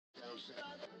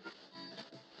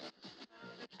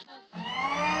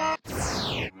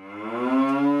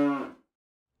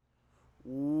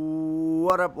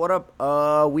What up, what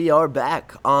up? We are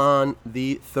back on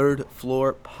the Third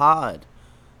Floor Pod,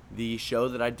 the show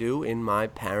that I do in my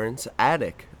parents'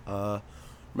 attic.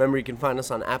 Remember, you can find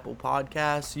us on Apple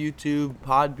Podcasts, YouTube,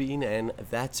 Podbean, and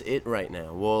that's it right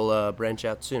now. We'll branch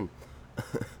out soon.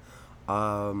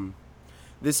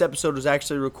 This episode was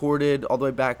actually recorded all the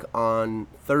way back on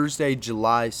Thursday,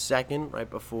 July 2nd, right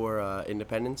before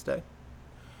Independence Day.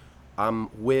 I'm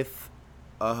with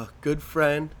a good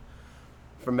friend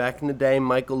from back in the day,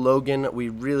 Michael Logan. We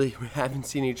haven't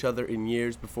seen each other in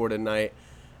years before tonight.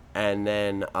 And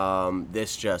then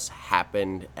this just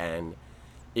happened, and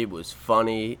it was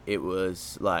funny. It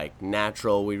was, like,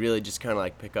 natural. We really just kind of,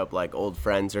 like, pick up, like, old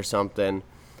friends or something.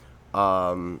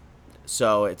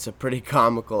 So it's a pretty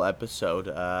comical episode.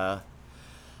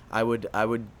 I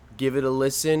would give it a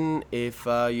listen if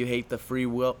you hate the free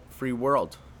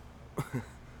world.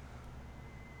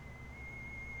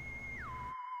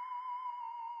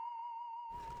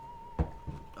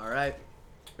 All right.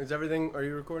 Is everything? Are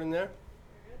you recording there?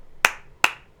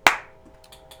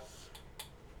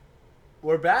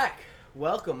 We're back.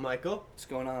 Welcome, Michael. What's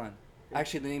going on?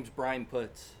 Actually, the name's Brian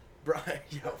Putz. Brian,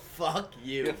 fuck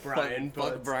you, Brian Putz.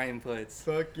 Fuck Brian Putz.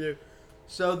 Fuck you.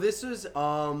 So this was,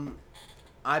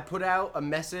 I put out a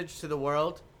message to the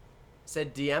world,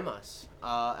 said DM us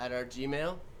at our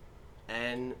Gmail,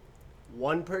 and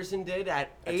one person did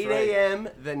at That's 8 right. a.m.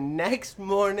 the next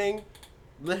morning.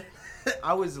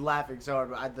 I was laughing so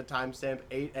hard at the timestamp,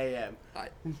 8 a.m.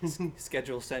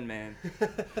 Schedule send, man.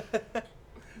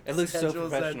 It looks so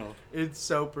professional. It's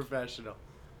so professional.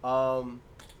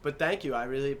 But thank you. I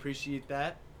really appreciate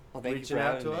that. Well, thank you reaching for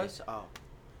out having to me. us. Oh,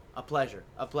 a pleasure.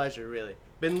 A pleasure, really.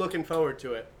 Been looking forward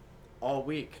to it all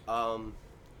week.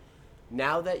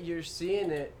 Now that you're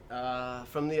seeing it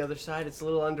from the other side, it's a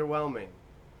little underwhelming.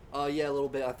 Yeah, a little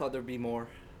bit. I thought there'd be more.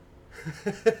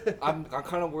 I'm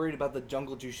kind of worried about the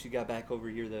jungle juice you got back over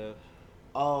here, though.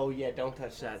 Oh, yeah, don't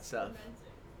touch that stuff.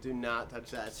 Do not touch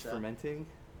that It's stuff. fermenting?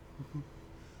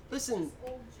 Listen.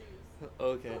 Old juice.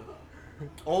 Okay.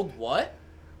 Old what?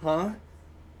 Huh?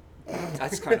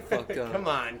 That's kind of fucked up. Come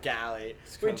on, Callie.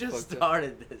 We kinda just fucked up.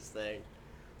 started this thing.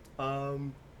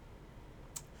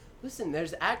 Listen,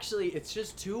 it's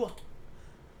just too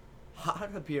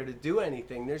hot up here to do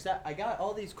anything. I got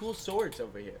all these cool swords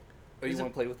over here. Oh, you want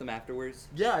to play with them afterwards?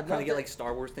 Yeah, I'd Kind love of get to- like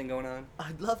Star Wars thing going on?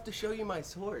 I'd love to show you my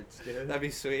swords, dude. That'd be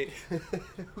sweet.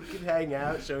 We could hang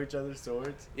out, show each other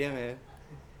swords. Yeah, man.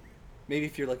 Maybe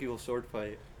if you're lucky, we'll sword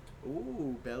fight.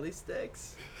 Ooh, belly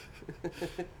sticks.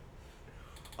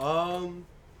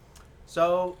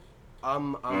 So,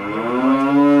 I'm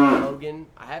Logan.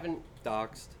 I haven't.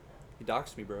 Doxed. You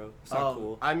doxed me, bro. It's not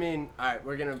cool. I mean, all right,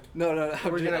 we're gonna. No,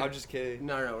 We're I'm just kidding.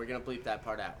 No, we're gonna bleep that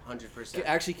part out, 100%.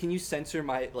 Actually, can you censor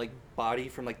my body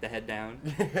from the head down?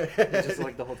 Just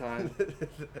the whole time.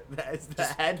 Is the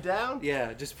head down?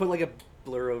 Yeah, just put a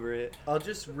blur over it. I'll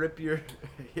just rip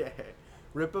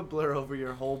rip a blur over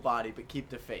your whole body, but keep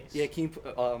the face. Yeah, can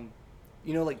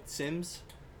you Sims?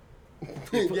 Yeah,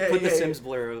 Put the yeah, Sims yeah.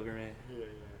 blur over it. Yeah,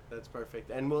 that's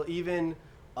perfect. And we'll even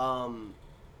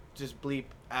just bleep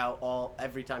out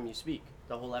every time you speak,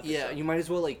 the whole episode. Yeah, you might as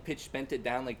well pitch bent it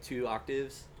down 2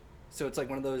 octaves, so it's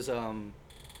one of those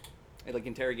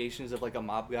interrogations of a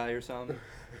mob guy or something.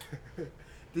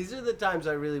 These are the times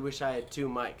I really wish I had 2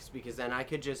 mics, because then I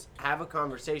could just have a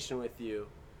conversation with you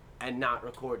and not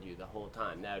record you the whole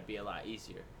time. That would be a lot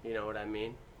easier. You know what I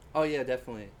mean? Oh yeah,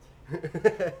 definitely.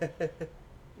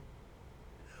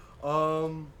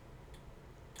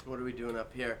 What are we doing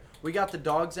up here? We got the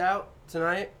dogs out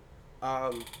tonight.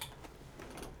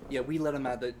 Yeah, we let him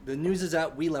out. The news is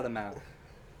out. We let him out.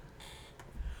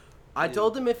 I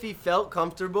told him if he felt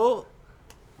comfortable,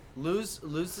 lose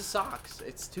the socks.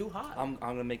 It's too hot. I'm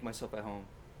gonna make myself at home.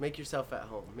 Make yourself at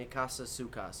home. Mi casa, su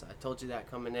casa. I told you that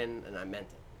coming in, and I meant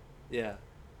it. Yeah,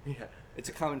 Yeah. it's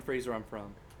a common phrase where I'm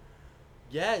from.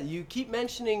 Yeah, you keep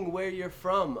mentioning where you're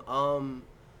from.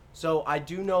 So I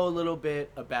do know a little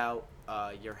bit about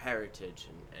your heritage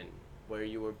and where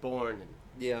you were born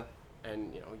Yeah,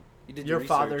 and you did your research.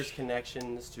 father's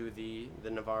connections to the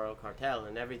Navarro cartel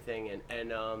and everything.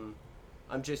 And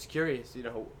I'm just curious.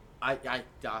 I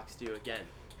doxed you again.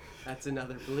 That's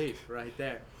another belief right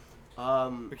there.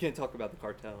 We can't talk about the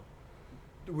cartel.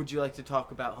 Would you like to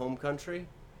talk about home country?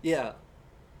 Yeah,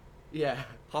 Yeah.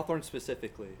 Hawthorne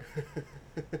specifically.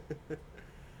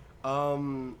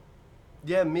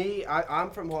 Yeah,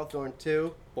 I'm from Hawthorne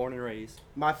too. Born and raised.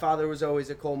 My father was always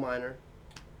a coal miner.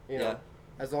 Yeah.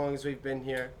 As long as we've been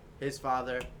here. His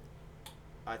father,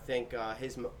 I think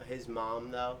his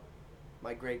mom though,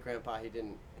 my great grandpa, he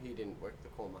didn't work the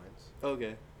coal mines.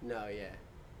 Okay. No, yeah,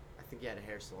 I think he had a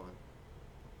hair salon,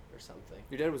 or something.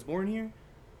 Your dad was born here?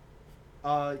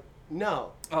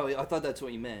 No. Oh, I thought that's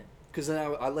what you meant. Because then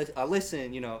I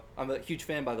listen, you know, I'm a huge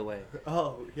fan, by the way.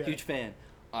 Oh, yeah. Huge fan.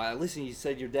 I listen, you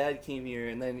said your dad came here,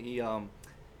 and then he, you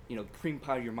know, cream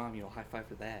pie your mom, you know, high five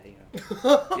for that, you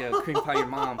know. Yeah, cream pie your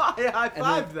mom. I high And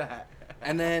fived then- that.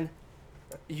 And then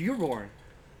you were born.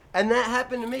 And that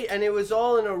happened to me, and it was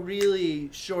all in a really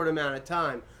short amount of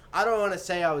time. I don't want to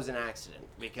say I was an accident,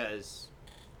 because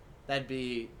that'd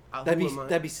be...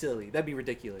 That'd be silly. That'd be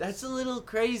ridiculous. That's a little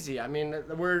crazy. I mean,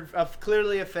 we're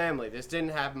clearly a family. This didn't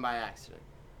happen by accident.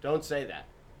 Don't say that.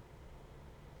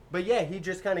 But yeah, he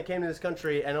just kind of came to this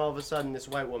country, and all of a sudden, this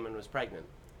white woman was pregnant.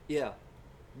 Yeah.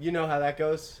 You know how that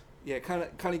goes? Yeah, kind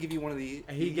of give you one of the...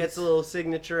 He gets a little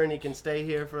signature, and he can stay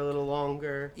here for a little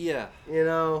longer. Yeah. You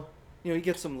know? You know, he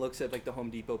gets some looks at, like, the Home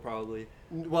Depot, probably.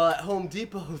 Well, at Home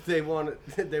Depot, they want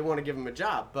to give him a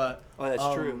job, but... Oh,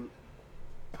 that's true.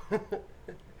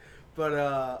 But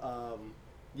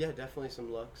yeah, definitely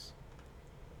some looks.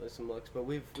 But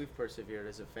we've persevered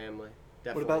as a family.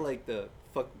 Definitely. What about like the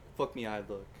fuck me eye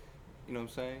look? You know what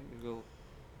I'm saying? You go,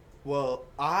 Well,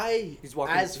 He's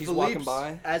walking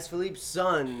by. As Philippe's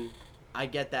son, I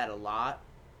get that a lot.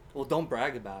 well, don't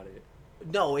brag about it.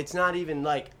 No, it's not even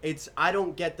like I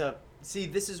don't get the. See,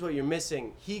 this is what you're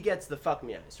missing. He gets the fuck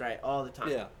me eyes, right, all the time.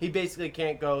 Yeah. He basically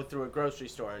can't go through a grocery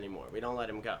store anymore. We don't let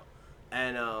him go,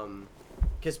 and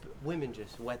because women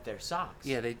just wet their socks.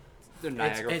 Yeah, they're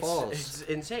Niagara Falls. It's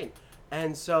insane.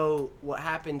 And so what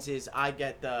happens is I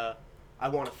get the I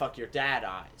want to fuck your dad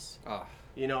eyes. Oh.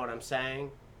 You know what I'm saying?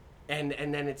 And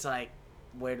then it's like,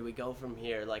 where do we go from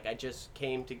here? Like, I just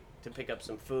came to pick up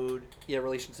some food. Yeah,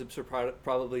 relationships are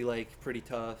probably like pretty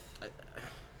tough.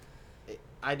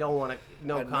 I don't want to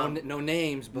No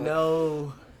names, but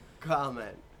no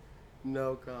comment.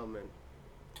 No comment.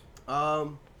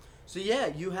 So yeah,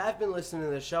 you have been listening to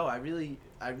the show. I really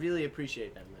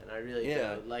appreciate that, man. I really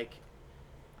Yeah. do. Like,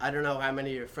 I don't know how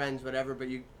many of your friends, whatever, but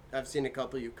I've seen a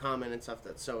couple of you comment and stuff.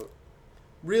 That's so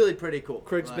really pretty cool.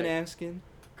 Craig's been asking.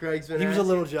 Craig's been He was a asking.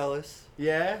 little jealous.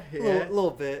 Yeah, A yeah.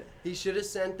 little bit. He should have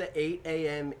sent the 8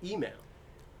 a.m. email.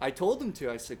 I told him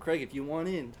to. I said, Craig, if you want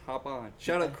in, hop on.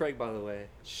 Shout out Craig, by the way.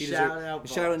 Shout out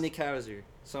Shout out boss. Nick Hauser.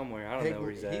 Somewhere. I don't know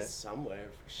where he's at. He's somewhere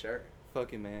for sure.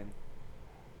 Fucking man.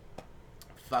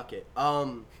 Fuck it.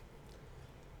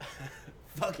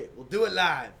 Fuck it. We'll do it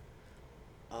live.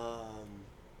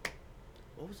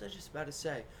 What was I just about to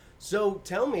say? So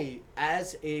tell me,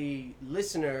 as a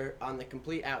listener on the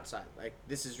complete outside, like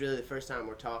this is really the first time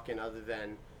we're talking, other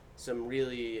than some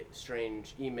really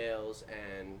strange emails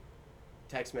and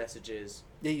text messages.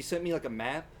 Yeah, you sent me like a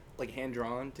map, like hand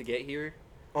drawn to get here,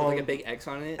 with like a big X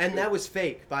on it. And that was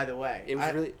fake, by the way. It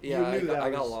was really yeah. I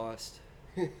got lost.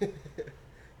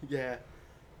 Yeah,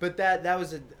 but that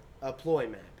was a ploy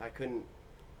map. I couldn't,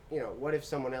 what if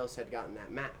someone else had gotten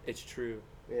that map? It's true.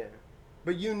 Yeah,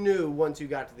 but you knew once you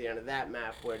got to the end of that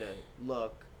map where to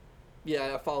look.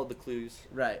 Yeah, I followed the clues.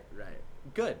 Right.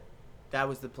 Good. That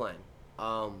was the plan.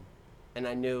 And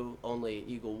I knew only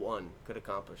Eagle One could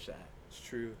accomplish that. It's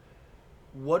true.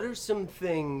 What are some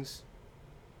things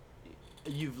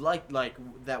you've liked, like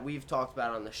that we've talked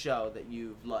about on the show that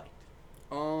you've liked?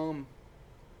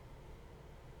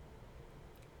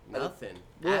 Nothing.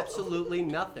 Well, Absolutely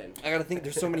nothing. I gotta think.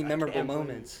 There's so many I memorable can't believe-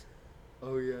 moments.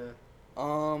 Oh yeah.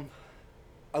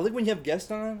 I like when you have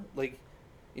guests on, like,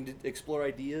 and to explore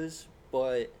ideas,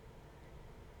 but,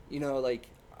 like,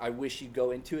 I wish you'd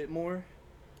go into it more.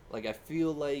 Like, I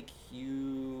feel like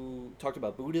you talked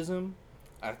about Buddhism.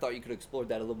 I thought you could explore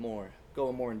that a little more,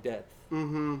 go more in depth.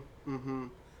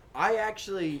 I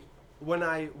actually,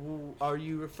 are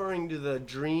you referring to the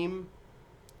dream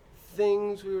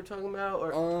things we were talking about?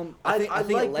 Or I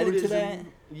think it led into that.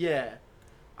 Yeah.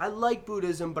 I like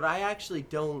Buddhism, but I actually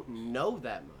don't know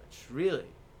that much, really.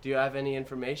 Do you have any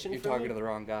information You're for talking me? to the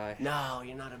wrong guy. No,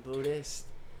 you're not a Buddhist.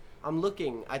 I'm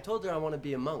looking. I told her I want to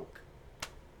be a monk.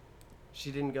 She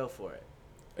didn't go for it.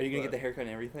 Are you gonna get the haircut and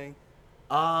everything?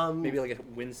 Maybe Maybe like a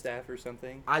wind staff or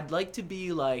something? I'd like to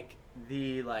be like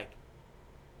the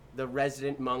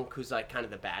resident monk who's like kind of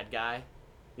the bad guy.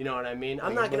 You know what I mean?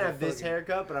 I'm Like a not gonna have this motherfucker.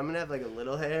 haircut, but I'm gonna have like a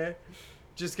little hair,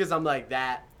 just because I'm like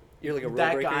that. You're like a rule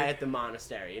that breaker? guy at the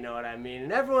monastery. You know what I mean?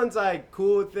 And everyone's like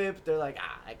cool with it. But they're like,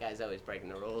 that guy's always breaking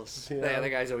the rules. You know? Yeah, that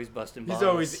guy's always busting balls. He's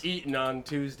always eating on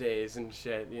Tuesdays and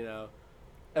shit. You know.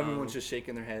 Everyone's just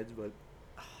shaking their heads, but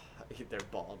Their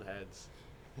bald heads.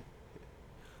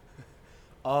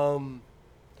 So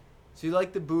you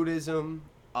like the Buddhism.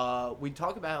 We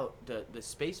talk about the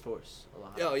Space Force a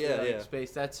lot. Oh, yeah, yeah.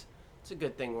 Space. That's a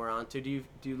good thing we're on to. Do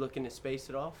you look into space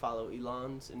at all? Follow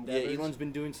Elon's endeavors? Yeah, Elon's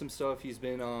been doing some stuff. He's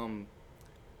been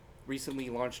recently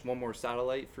launched one more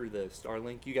satellite for the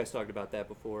Starlink. You guys talked about that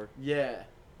before. Yeah.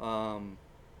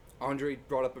 Andre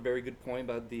brought up a very good point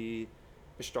about the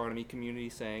astronomy community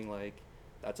saying like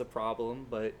that's a problem,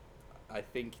 but I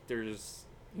think there's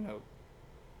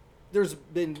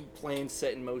been plans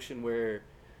set in motion where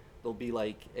there'll be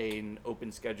like an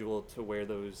open schedule to where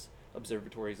those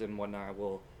observatories and whatnot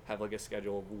will have like a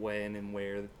schedule of when and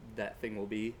where that thing will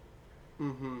be.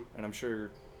 Mm-hmm. And I'm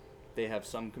sure they have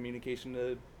some communication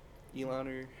to Elon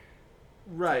or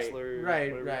Right, Tesla or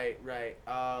right, whatever. right.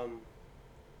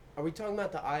 Are we talking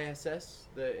about the ISS,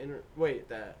 the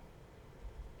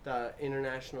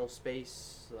International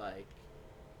Space, like?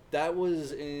 That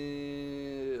was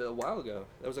a while ago.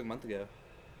 That was like a month ago.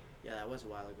 Yeah, that was a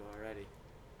while ago already.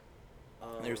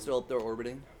 They're still up there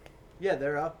orbiting. Yeah,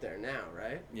 they're up there now,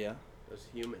 right? Yeah. Those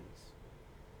humans.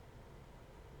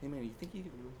 Hey man, you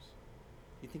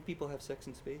think people have sex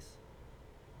in space?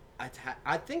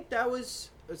 I think that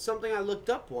was something I looked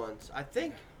up once. I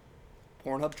think.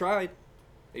 Pornhub tried.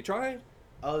 They tried.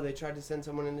 Oh, they tried to send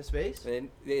someone into space?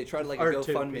 They tried like a Or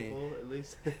two GoFundMe. people, at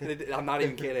least. I'm not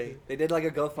even kidding. They did like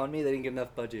a GoFundMe. They didn't get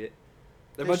enough budget.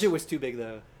 Their They budget was too big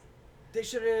though. They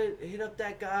should have hit up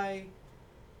that guy.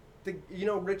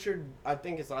 Richard, I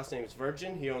think his last name is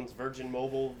Virgin. He owns Virgin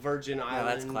Mobile, Virgin No, Island.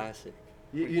 that's classic.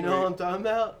 You know what I'm talking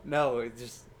about? No, it's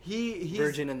just He's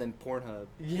Virgin and then Pornhub.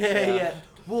 Yeah.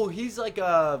 Well, he's like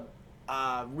a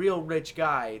real rich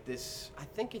guy. I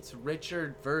think it's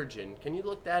Richard Virgin. Can you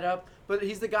look that up? But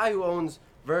he's the guy who owns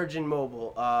Virgin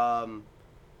Mobile.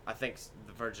 I think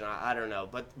the Virgin. I don't know,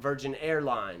 but Virgin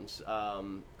Airlines. A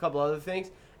couple other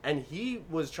things, and he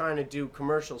was trying to do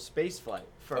commercial space flight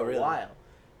for a really? while,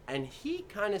 and he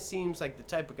kind of seems like the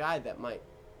type of guy that might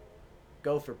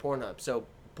go for Pornhub. So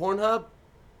Pornhub.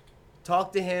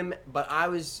 Talk to him, but I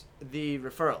was the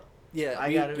referral.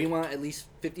 Yeah, we want at least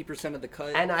 50% of the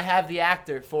cut. And I have the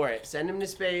actor for it. Send him to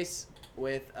space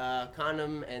with a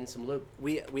condom and some lube.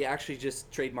 We actually just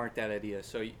trademarked that idea,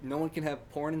 so no one can have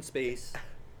porn in space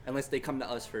unless they come to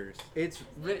us first. It's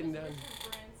written down.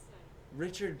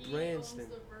 Richard He Branson. owns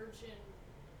the Virgin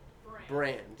brand.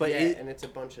 Brand. But yeah, it- and it's a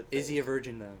bunch of things. Is he a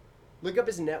virgin though? Look up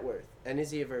his net worth. And is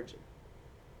he a virgin?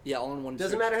 Yeah, all in one.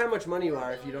 Doesn't search. matter how much money you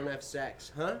are if you don't have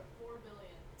sex. Huh? 4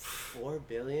 billion. 4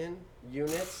 billion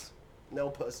units? No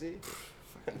pussy?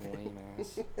 Fucking lame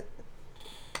ass.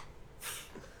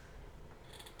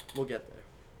 We'll get there.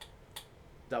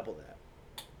 Double that.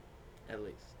 At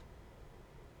least.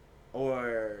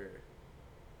 Or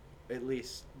at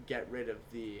least get rid of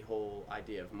the whole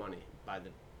idea of money by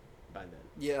then.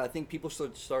 Yeah, I think people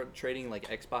should start trading like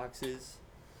Xboxes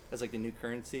as like the new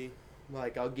currency.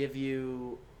 Like, I'll give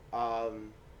you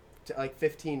like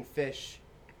 15 fish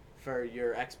for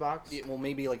your Xbox. Yeah, well,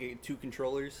 maybe like 2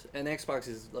 controllers, and Xbox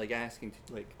is like asking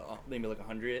like maybe like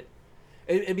 100.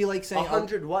 It'd be like saying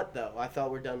 100 what though? I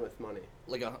thought we're done with money.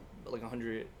 like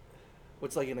 100.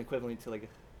 What's like an equivalent to like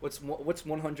what's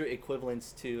 100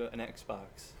 equivalents to an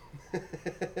Xbox?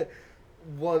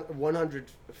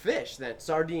 100 fish then,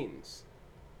 sardines.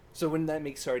 So wouldn't that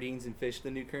make sardines and fish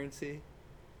the new currency?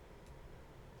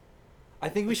 I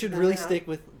think we should Then really how- stick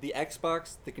with the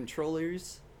Xbox, the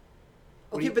controllers.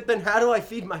 What do Okay, you- but then how do I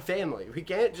feed my family? We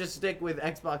can't just stick with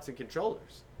Xbox and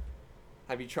controllers.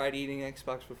 Have you tried eating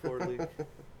Xbox before, Luke?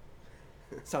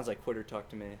 Sounds like quitter talk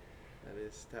to me. That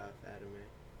is tough, anime.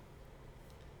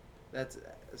 That's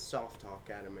soft talk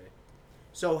anime.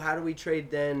 So how do we trade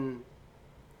then?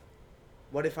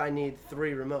 What if I need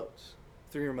 3 remotes?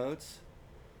 3 remotes.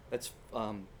 That's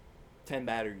 10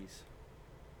 batteries.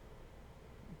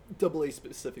 AA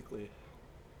specifically.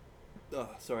 Oh,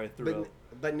 sorry, I threw up.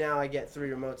 But now I get 3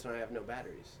 remotes and I have no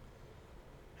batteries.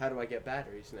 How do I get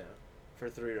batteries now for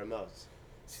 3 remotes?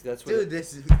 See, that's where Dude,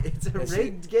 it's a That's-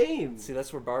 rigged game. see,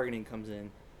 that's where bargaining comes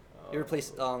in. You ever play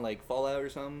on like Fallout or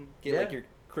something? Get like Yeah. your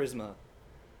charisma.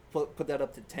 Put that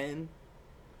up to 10.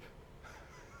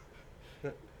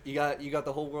 You got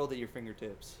the whole world at your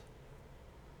fingertips.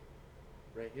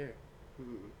 Right here.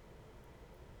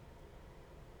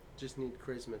 Just need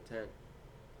charisma 10.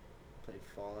 Played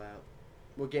Fallout.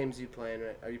 What games are you playing?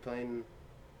 Right? Are you playing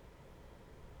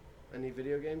any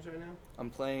video games right now? I'm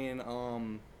playing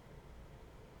I've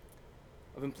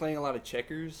been playing a lot of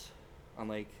checkers on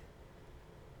like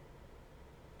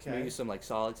maybe some like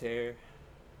solitaire,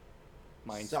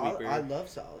 Minesweeper, I love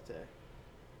Solitaire.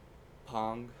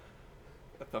 Pong.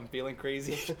 If I'm feeling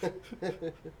crazy.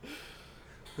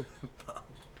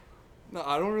 No,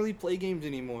 I don't really play games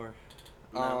anymore.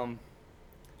 No.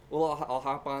 Well, I'll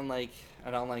hop on like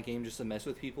an online game just to mess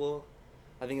with people.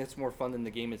 I think that's more fun than the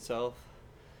game itself.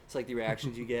 It's like the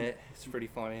reactions you get. It's pretty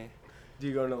funny. Do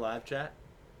you go into live chat?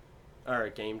 Or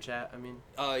game chat, I mean?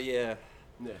 Oh yeah.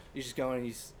 Yeah. You just go and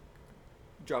you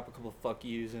drop a couple fuck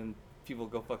yous and people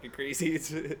go fucking crazy.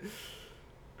 It's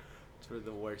It's for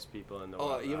the worst people in the oh,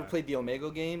 world. you ever played the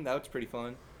Omegle game? That was pretty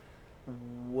fun.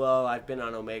 Well, I've been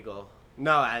on Omegle.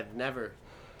 No, I've never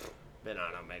been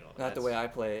on Omegle. Not the way I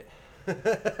play it.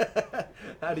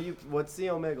 How do you? What's the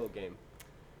Omegle game?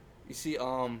 You see,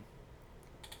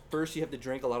 first you have to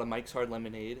drink a lot of Mike's Hard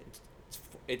Lemonade.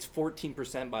 It's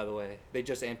 14%, by the way. They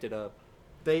just amped it up.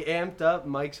 They amped up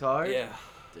Mike's Hard. Yeah,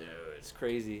 Dude, it's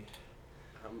crazy.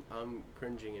 I'm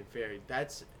cringing in fear.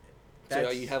 That's So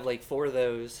you have like 4 of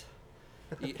those.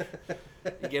 You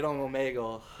get on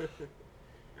Omegle,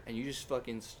 and you just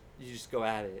go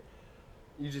at it.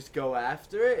 You just go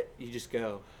after it. You just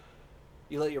go.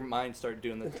 You let your mind start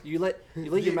doing the. You let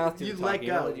your mouth do You the let talking.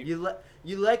 go. Don't let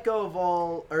You let go of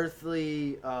all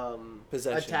earthly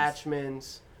Possessions.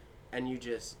 attachments, and you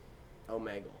just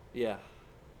Omegle. Yeah,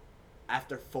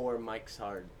 After 4 Mike's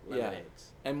Hard Yeah.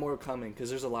 lemonades. and more coming because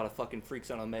there's a lot of fucking freaks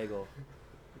on Omegle.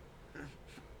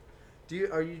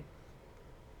 Are you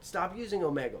stop using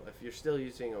Omegle if you're still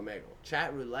using Omegle.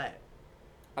 Chat roulette.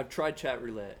 I've tried chat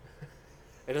roulette.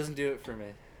 It doesn't do it for me.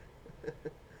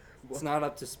 It's not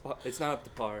up to It's not up to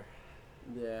par.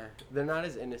 Yeah, they're not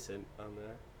as innocent on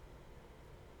there.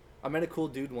 I met a cool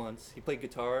dude once. He played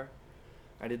guitar.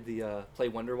 I did the play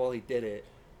Wonderwall. He did it.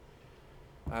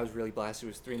 I was really blasted.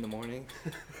 It was 3 a.m.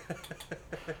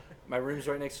 My room's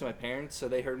right next to my parents, so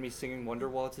they heard me singing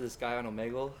Wonderwall to this guy on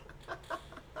Omegle.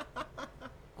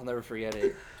 I'll never forget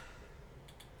it.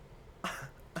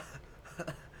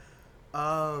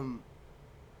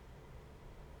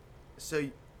 So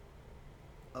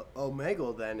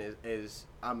Omegle then is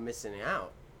I'm missing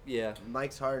out. Yeah.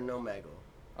 Mike's Hard and Omegle.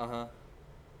 Uh-huh.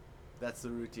 That's the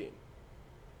routine.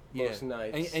 Yeah. Most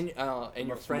nights. And your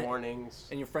most friend mornings.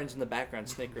 and your friends in the background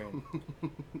snickering.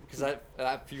 Because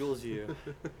that fuels you.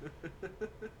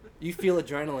 You feel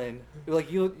adrenaline. Let's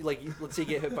say you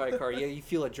get hit by a car. Yeah, you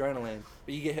feel adrenaline.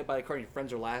 But you get hit by a car and your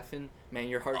friends are laughing. Man,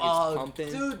 your heart gets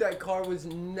pumping. Dude, that car was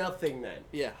nothing then.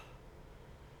 Yeah.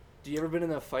 Do you ever been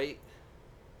in a fight?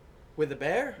 With a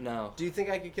bear? No. Do you think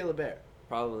I could kill a bear?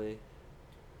 Probably.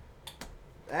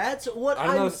 That's what I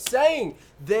don't know I'm if- saying.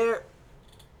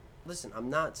 Listen, I'm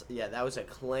not. Yeah, that was a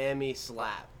clammy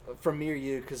slap. From me or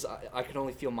you, because I can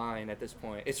only feel mine at this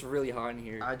point. It's really hot in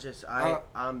here.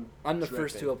 I'm the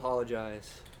first to dripping.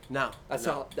 apologize. No. That's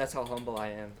no. how humble I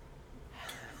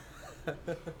am.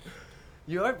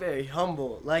 You are very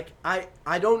humble. Like, I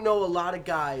don't know a lot of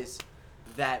guys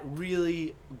that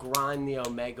really grind the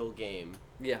Omegle game,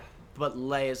 Yeah. but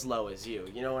lay as low as you.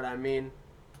 You know what I mean?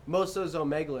 Most of those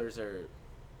Omeglers are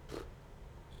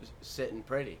sitting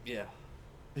pretty. Yeah.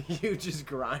 You just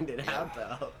grind it out,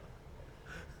 though.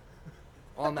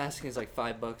 All I'm asking is like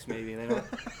 $5 maybe. They don't.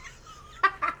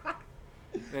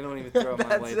 They don't even throw it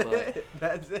my way, but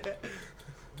That's it.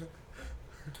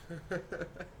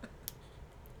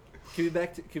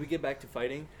 Can we get back to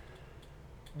fighting?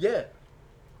 Yeah,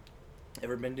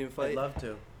 Ever been to a I'd fight? love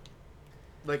to.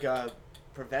 Like a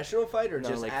professional fight or No,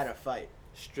 just like- at a fight?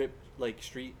 Street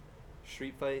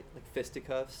fight, like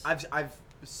fisticuffs. I've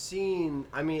seen.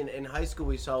 I mean, in high school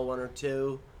we saw 1 or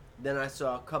 2. Then I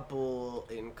saw a couple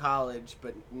in college,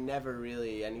 but never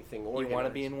really anything You organized. want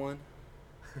to be in one?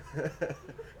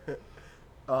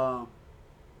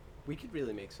 We could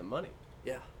really make some money.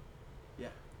 Yeah. Yeah,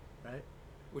 right?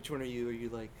 Which one are you? Are you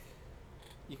like?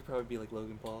 You could probably be like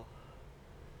Logan Paul.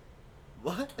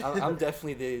 What? I'm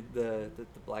definitely the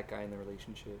black guy in the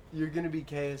relationship. You're gonna be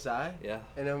KSI, Yeah.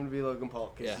 and I'm gonna be Logan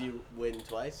Paul because Yeah. you win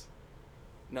twice.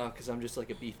 No, because I'm just like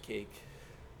a beefcake.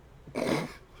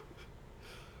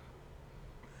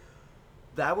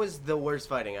 That was the worst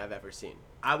fighting I've ever seen.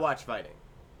 I watched fighting.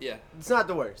 Yeah. It's not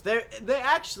the worst. They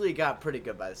actually got pretty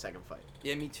good by the second fight,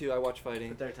 Yeah, me too. I watch fighting.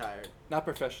 but they're tired. Not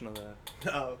professional though.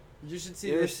 No, you should see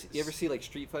You ever, this. you ever see like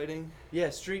street fighting? Yeah,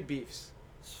 street beefs.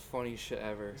 It's funny shit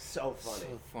ever. So funny.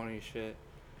 So funny shit.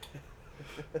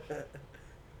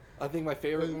 I think my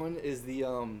favorite one is the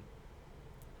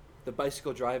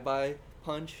bicycle drive-by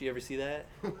punch. You ever see that?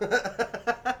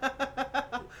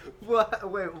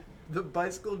 What? Wait, the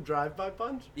bicycle drive-by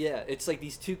punch? Yeah, it's like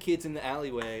these 2 kids in the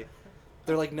alleyway.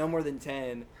 They're like no more than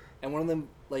 10, and one of them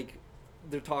like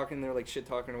they're like shit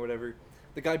talking or whatever.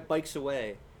 The guy bikes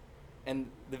away, and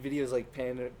the video's like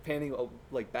panning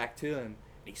like back to him.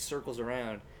 And he circles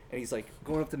around, and he's like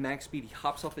going up to max speed. He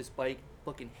hops off his bike,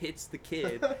 fucking hits the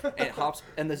kid and hops,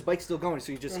 and this bike's still going,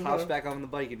 so he just hops back on the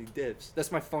bike and he dips.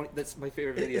 That's my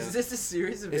favorite video. Is this a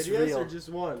series of It's videos real. or just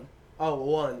one? Oh,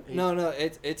 one. No,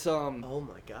 it's Oh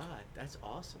my god, that's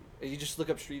awesome. You just look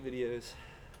up street videos.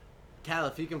 Cal,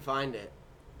 if you can find it,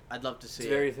 I'd love to see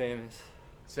It's it. very famous.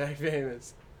 It's very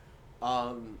famous.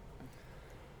 I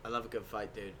love a good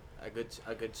fight, dude. A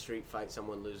good street fight.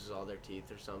 Someone loses all their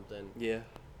teeth or something. Yeah.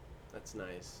 That's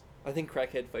nice. I think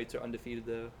crackhead fights are undefeated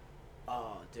though.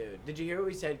 Oh, dude. Did you hear what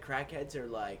we said? Crackheads are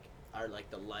like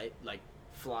the light, like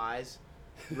flies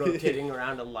rotating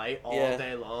around a light all Yeah.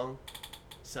 day long.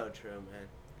 So true, man.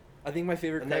 I think my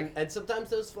favorite And sometimes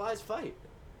those flies fight.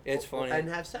 it's funny. And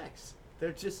have sex.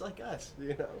 They're just like us,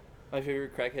 you know. My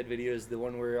favorite crackhead video is the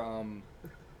one where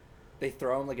they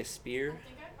throw him like a I spear.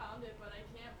 think I found it, but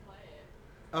I can't play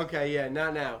it. Okay, yeah,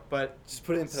 not now, but Just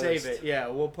put it in post. save it. Yeah,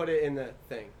 we'll put it in the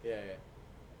thing. Yeah.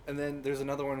 And then there's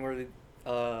another one where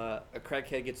a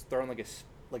crackhead gets thrown like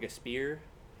a spear.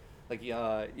 Like you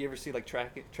ever see like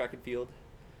track and field?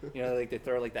 You know, like they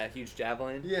throw like that huge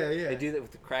javelin. Yeah. They do that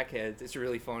with the crackheads. It's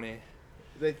really funny.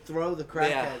 They throw the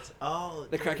crackheads. Yeah. Oh.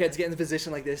 The crackheads get in the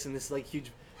position like this, and this like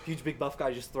huge big buff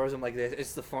guy just throws them like this.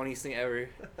 It's the funniest thing ever.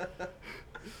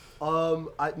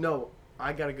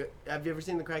 I gotta go. Have you ever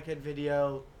seen the crackhead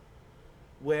video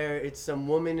where it's some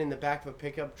woman in the back of a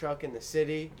pickup truck in the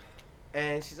city,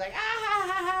 and she's like, ah, ha,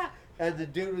 ha, ha, and the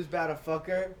dude was about to fuck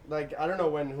her. Like, I don't know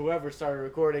when whoever started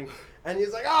recording, and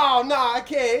he's like, oh, no, I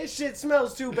can't. This shit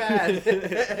smells too bad.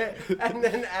 And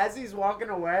then as he's walking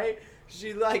away,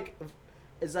 she, like,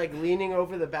 is, like, leaning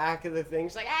over the back of the thing.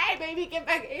 She's like, hey, baby, get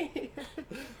back in.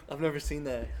 I've never seen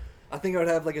that. I think I would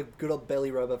have like a good old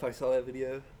belly rub if I saw that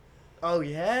video. Oh,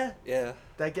 yeah? Yeah.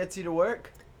 That gets you to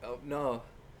work? Oh no.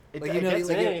 It, Like it gets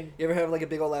me. you ever have like a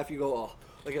big old laugh? You go oh,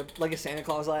 like a Santa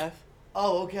Claus laugh.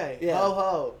 Oh, okay. Yeah. Ho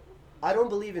ho. I don't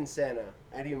believe in Santa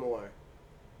anymore.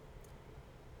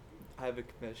 I have a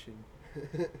confession.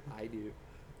 I do.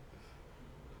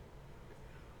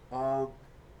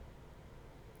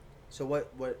 So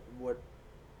what?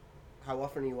 How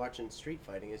often are you watching street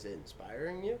fighting? Is it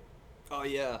inspiring you? Oh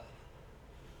yeah.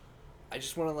 I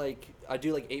just want to I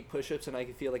do like 8 push-ups and I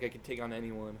can feel like I could take on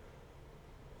anyone.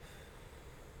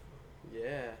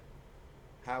 Yeah.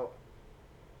 How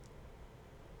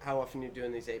often are you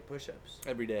doing these 8 push-ups?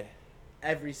 Every day.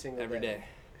 Every single Every day.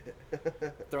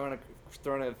 Throwing a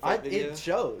fit video. It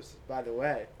shows, by the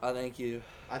way. Oh, thank you.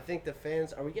 I think the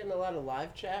fans are we getting a lot of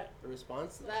live chat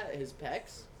response to that? His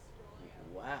pecs?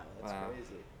 Wow, that's Wow.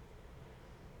 crazy.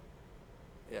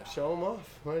 Yeah. Show them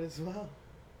off. Might as well.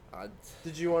 Uh,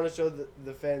 Did you want to show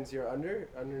the fans your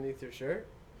underneath your shirt?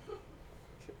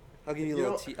 I'll give you a You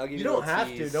little don't- tease. I'll give You you a don't little have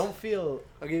tease. to. Don't feel.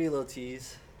 I'll give you a little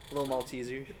tease. A little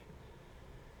Malteser.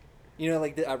 You know,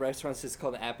 like at restaurants, it's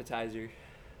called an appetizer.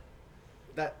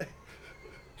 That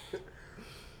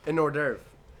an hors d'oeuvre.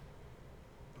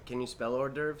 Can you spell hors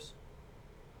d'oeuvres?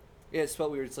 Yeah, it's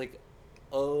spelled weird. It's like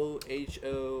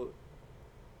OHORE.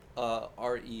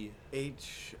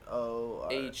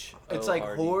 H-O-R. H. It's like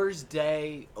Hors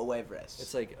de Oeuvres.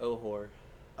 It's like ohor.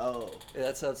 Oh. Yeah,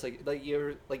 that's how it's like. Like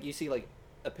you see like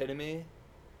epitome. It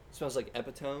smells like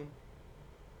epitome.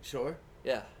 Sure.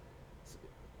 Yeah.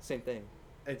 Same thing.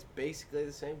 It's basically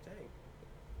the same thing.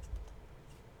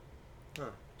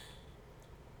 Huh.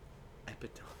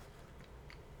 Epitome.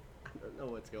 I don't know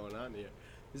what's going on here.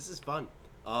 This is fun.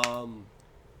 You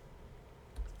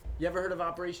ever heard of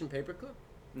Operation Paperclip?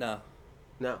 No.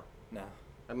 No. No.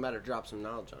 I'm about to drop some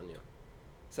knowledge on you.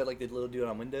 Is that like the little dude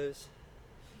on Windows?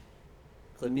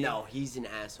 Clippy? No, he's an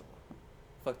asshole.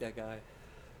 Fuck that guy.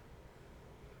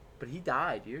 But he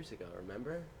died years ago,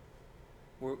 remember?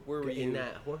 Where were you? In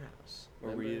that whorehouse.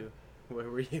 Where were remember? you? Where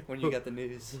were you? When you got the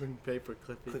news? When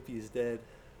Paperclip. Clippy is dead.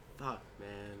 Fuck,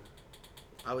 man.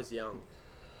 I was young.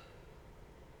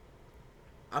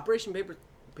 Operation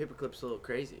Paperclip's a little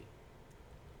crazy.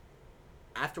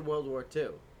 After World War II,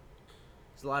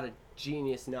 there's a lot of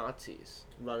genius Nazis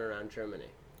running around Germany.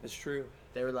 It's true.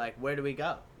 They were like, "Where do we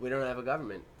go? We don't have a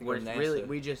government. We go to We're really,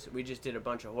 NASA. we just did a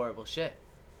bunch of horrible shit."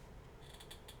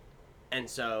 And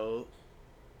so,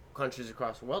 countries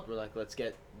across the world were like, "Let's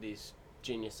get these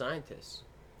genius scientists."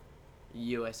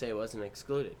 USA wasn't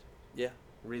excluded. Yeah.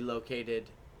 Relocated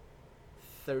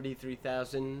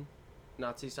 33,000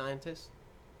 Nazi scientists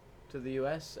to the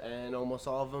U.S. and almost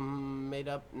all of them made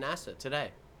up NASA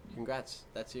today. Congrats.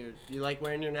 That's you like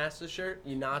wearing your NASA shirt?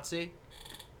 You Nazi?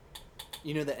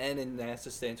 You know the N in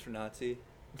NASA stands for Nazi.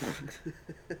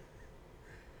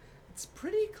 It's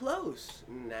pretty close.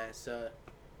 NASA.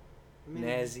 I mean,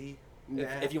 Nazi.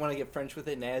 If you want to get French with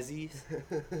it, Nazis.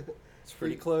 It's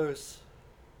pretty close.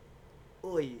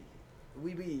 Oi,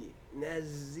 oui, oui.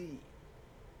 Nazi.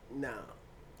 No,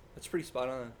 That's pretty spot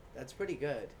on. that's pretty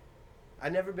good.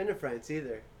 I've never been to France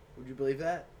either. Would you believe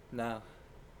that? No.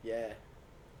 Yeah.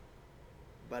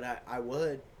 But I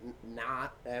would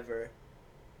not ever.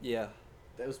 Yeah.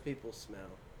 Those people smell.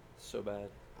 So bad.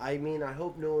 I mean, I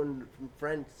hope no one from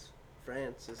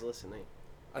France is listening.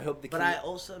 I hope the But king, I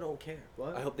also don't care.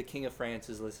 What? I hope the king of France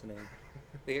is listening.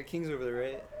 They got kings over there,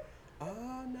 right?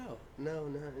 Oh, no. No,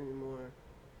 not anymore.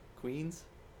 Queens?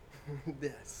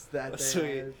 Yes, that they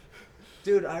Sweet. have.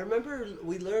 Dude, I remember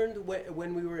we learned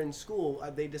when we were in school,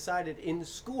 they decided in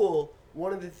school,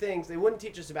 one of the things, they wouldn't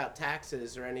teach us about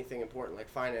taxes or anything important like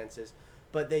finances,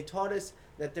 but they taught us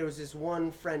that there was this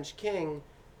one French king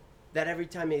that every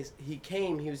time he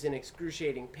came, he was in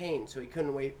excruciating pain, so he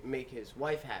couldn't make his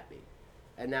wife happy.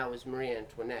 And that was Marie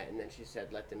Antoinette, and then she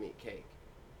said, let them eat cake.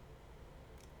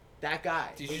 That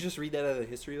guy. Did you just read that out of the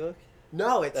history book?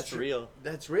 No, it's That's real.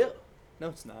 That's real. No,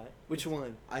 it's not. Which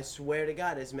one? I swear to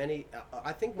God, as many.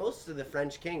 I think most of the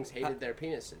French kings hated their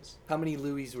penises. How many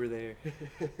Louis were there?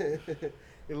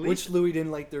 At Which Louis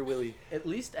didn't like their willy? At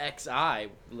least XI,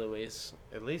 Louis.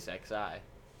 At least XI.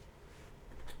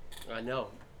 I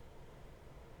know.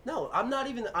 No, I'm not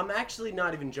even. I'm actually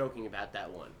not even joking about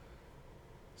that one.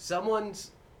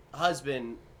 Someone's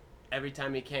husband, every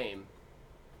time he came,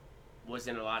 was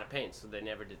in a lot of pain, so they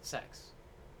never did sex.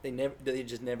 They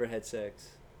just never had sex.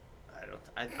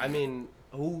 I mean,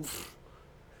 who?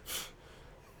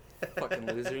 Fucking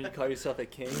loser. You call yourself a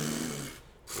king?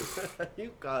 You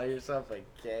call yourself a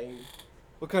king?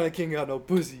 What kind of king got no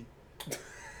pussy?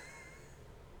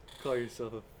 Call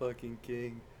yourself a fucking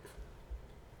king.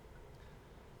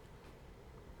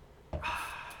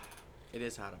 It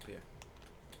is hot up here.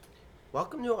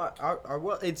 Welcome to our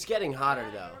world. It's getting hotter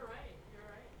Yeah, though. You're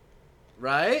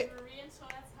right. Right? Marie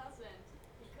Antoinette's husband.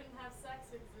 He couldn't have sex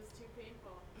because it was too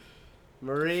painful.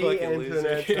 Marie Fucking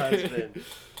Antoinette's loser. husband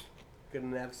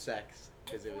couldn't have sex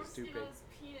because it was Forced too him, big. his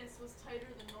penis was tighter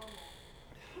than normal.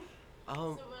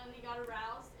 Oh, So when he got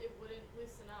aroused, it wouldn't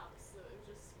loosen up, so it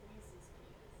would just squeeze his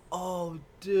penis. oh,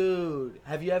 dude.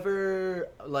 Have you ever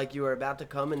you were about to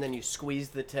come and then you squeeze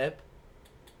the tip,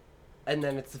 and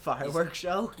then it's the fireworks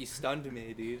show? You stunned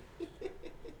me, dude.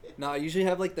 No, I usually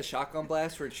have the shotgun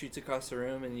blast where it shoots across the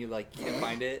room and you can't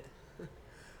find it.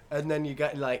 And then you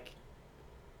got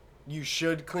you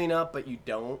should clean up, but you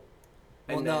don't.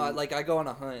 Well, And no, then- I go on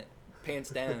a hunt, pants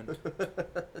down,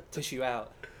 tissue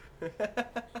out.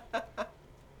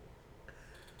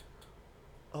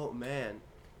 Oh man.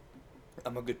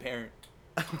 I'm a good parent.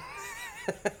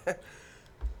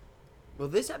 Well,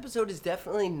 this episode is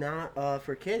definitely not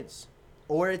for kids.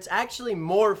 Or it's actually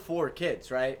more for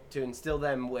kids, right? To instill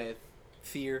them with...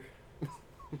 Fear.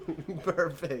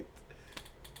 Perfect.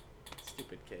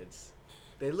 Stupid kids.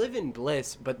 They live in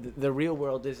bliss, but the real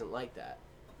world isn't like that.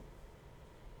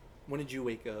 When did you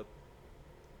wake up?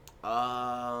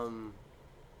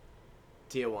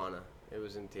 Tijuana. It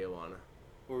was in Tijuana.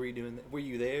 What were you doing? Were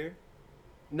you there?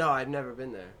 No, I've never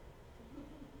been there.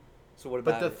 So what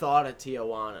But about the it? thought of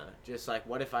Tijuana, just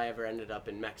what if I ever ended up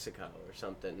in Mexico or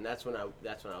something? And that's when I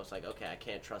was like, okay, I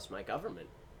can't trust my government.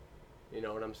 You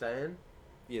know what I'm saying?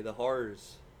 Yeah, the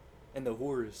horrors. And the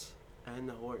whores. And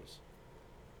the horse.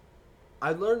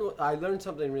 I learned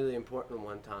something really important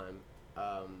one time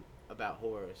about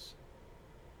horrors.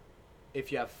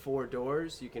 If you have 4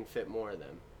 doors, you can fit more of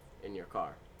them in your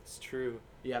car. It's true.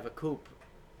 You have a coupe.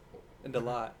 And a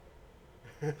lot.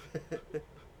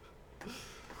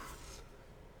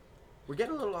 We're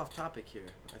getting a little off topic here,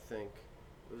 I think.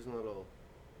 It was a little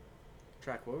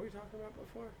track. What were we talking about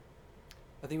before?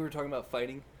 I think we were talking about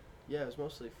fighting. Yeah, it was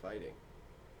mostly fighting.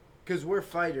 Because we're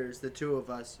fighters, the two of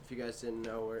us. If you guys didn't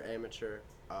know, we're amateur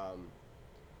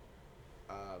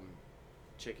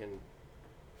chicken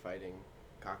fighting,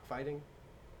 cockfighting.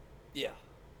 Yeah.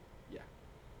 Yeah.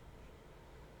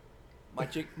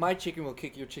 My chicken will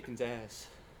kick your chicken's ass.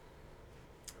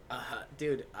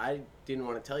 Dude, I didn't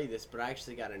want to tell you this, but I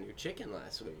actually got a new chicken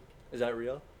last week. Is that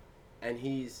real? And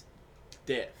he's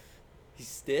diff. He's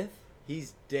stiff?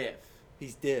 He's diff.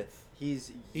 He's diff.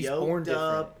 He's He's yoked born different.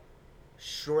 up,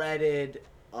 shredded.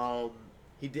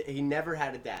 He never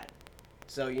had a dad,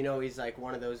 so he's like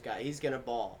one of those guys. He's gonna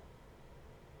ball.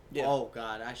 Yeah. Oh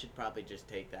God, I should probably just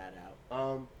take that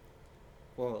out.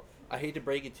 Well, I hate to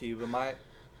break it to you, but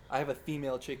I have a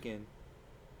female chicken.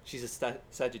 She's a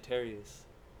Sagittarius.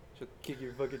 She'll kick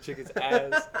your fucking chicken's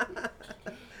ass.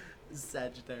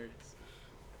 Sagittarius.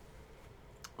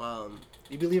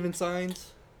 You believe in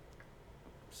signs?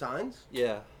 Signs?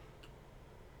 Yeah.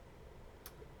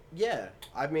 Yeah,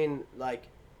 I mean,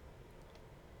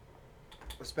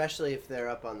 especially if they're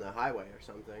up on the highway or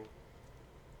something.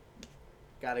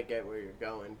 gotta get where you're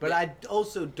going. But I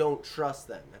also don't trust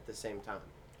them at the same time.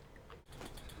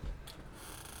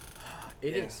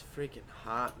 It is freaking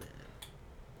hot, man.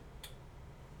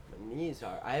 My knees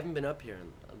are. I haven't been up here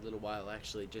in a little while,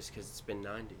 actually, just because it's been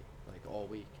 90, like, all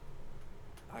week.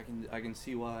 I can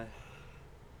see why.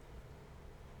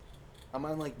 I'm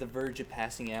on like the verge of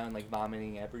passing out and like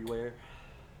vomiting everywhere.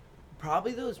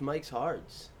 Probably those Mike's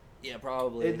Hards. Yeah,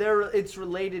 probably. It's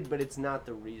related, but it's not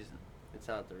the reason. It's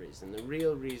not the reason. The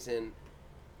real reason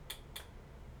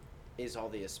is all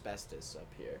the asbestos up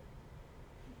here.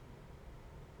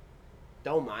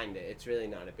 Don't mind it. It's really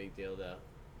not a big deal, though.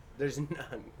 There's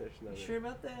none. There's none. You sure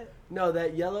about that? No,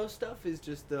 that yellow stuff is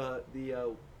just the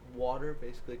water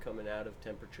basically coming out of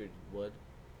temperature wood.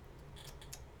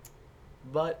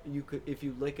 But you could, if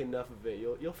you lick enough of it,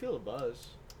 you'll feel a buzz.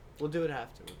 We'll do it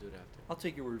after. I'll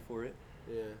take your word for it.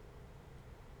 Yeah.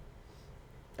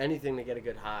 Anything to get a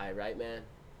good high, right, man?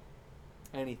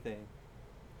 Anything.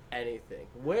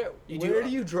 Where do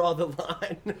you draw the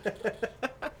line?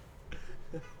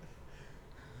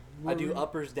 I do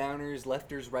uppers, downers,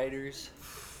 lefters, righters.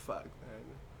 Fuck, man.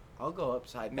 I'll go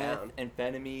upside down.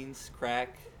 Amphetamines,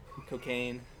 crack,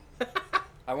 cocaine.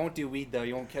 I won't do weed though.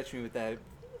 You won't catch me with that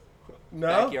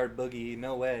backyard boogie.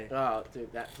 No way. Oh,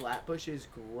 dude, that Flatbush is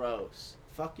gross.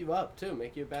 Fuck you up too.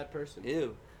 Make you a bad person.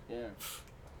 Ew. Yeah.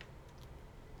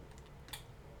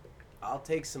 I'll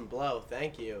take some blow.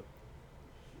 Thank you.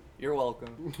 You're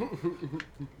welcome.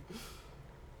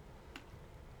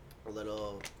 A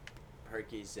little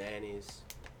Perkies, Xannies,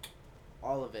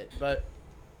 all of it. But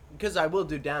because I will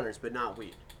do downers, but not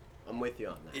weed. I'm with you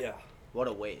on that. Yeah. What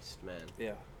a waste, man.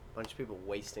 Yeah. Bunch of people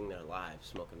wasting their lives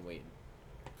smoking weed.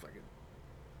 Fucking.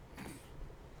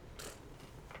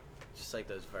 Just like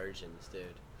those virgins, dude.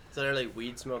 It's literally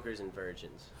weed smokers and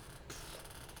virgins.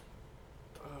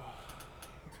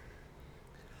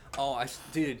 Oh,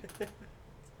 dude.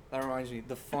 That reminds me.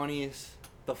 The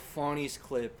funniest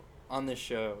clip on this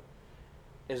show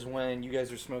is when you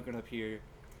guys were smoking up here,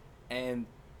 and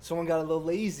someone got a little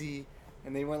lazy,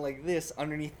 and they went like this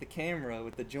underneath the camera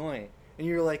with the joint, and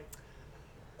you were like,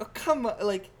 "Oh, come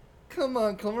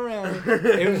on, come around."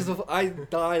 It was I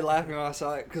died laughing when I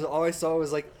saw it because all I saw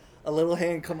was like a little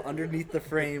hand come underneath the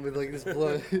frame with like this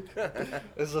blood.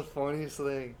 It's the funniest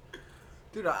thing.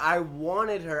 Dude, I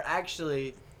wanted her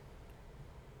actually.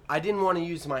 I didn't want to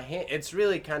use my hand. It's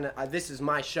really kind of this is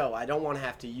my show. I don't want to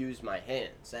have to use my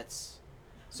hands.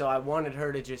 So I wanted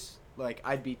her to just like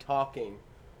I'd be talking.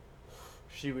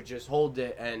 She would just hold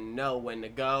it and know when to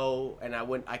go, and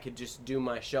I could just do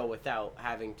my show without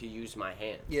having to use my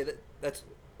hands. Yeah, that's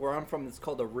where I'm from. It's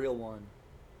called a real one.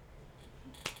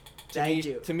 Thank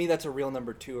you. To me, that's a real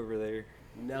number 2 over there.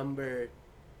 Number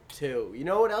 2. You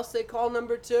know what else they call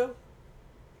number 2?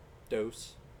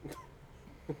 Dose.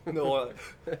 No.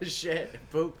 Shit.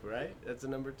 Poop, right? That's a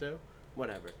number 2?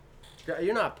 Whatever.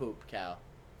 You're not poop, Cal.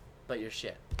 But you're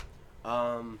shit.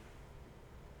 What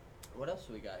else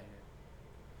do we got here?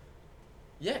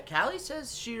 Yeah, Callie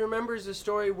says she remembers a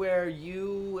story where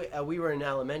we were in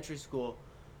elementary school.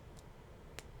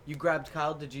 You grabbed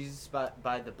Kyle DeJesus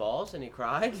by the balls and he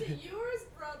cried?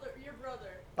 Your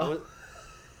brother. Oh.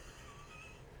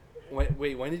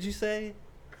 Wait, when did you say?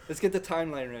 Let's get the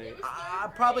timeline right. It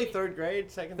was Probably third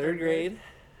grade. third grade, Third grade.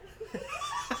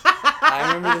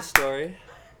 I remember the story.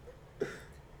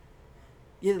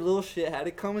 Yeah, the little shit had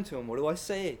it coming to him. What do I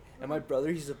say? And my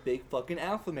brother, he's a big fucking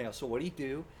alpha male. So what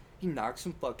do? He knocks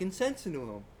some fucking sense into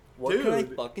him. What can I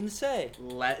Dude. fucking say?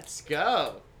 Let's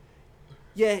go.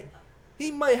 Yeah,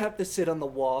 he might have to sit on the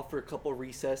wall for a couple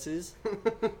recesses.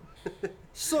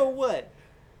 So what?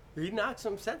 He knocked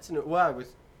some sense into it. Well,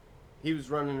 he was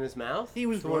running his mouth? He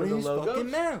was to one of running the his logos?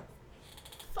 fucking mouth.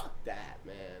 Fuck that,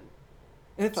 man.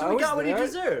 And if I So he was got what he there,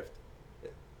 deserved.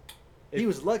 he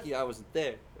was lucky I wasn't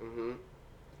there. Mm-hmm.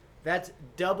 That's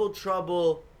double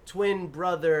trouble, twin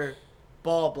brother,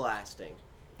 ball blasting.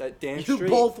 That damn You straight.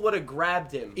 both would have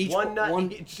grabbed him. Each one nut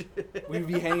one- each. We'd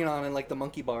be hanging on in like the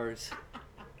monkey bars.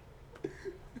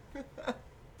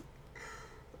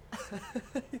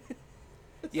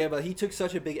 Yeah, but he took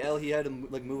such a big L, he had to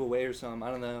like move away or something. I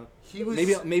don't know. He was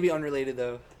Maybe unrelated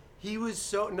though. He was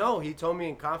so no. He told me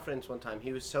in confidence one time.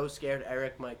 He was so scared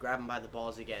Eric might grab him by the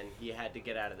balls again. He had to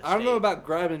get out of the. I don't know state. about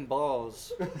grabbing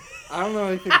balls. I don't know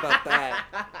anything about that.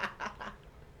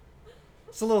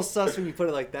 It's a little sus when you put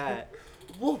it like that.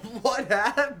 Well, what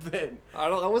happened? I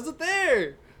wasn't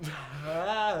there.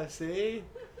 See,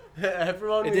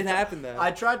 everyone. It did happen though.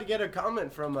 I tried to get a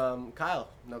comment from Kyle.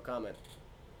 No comment.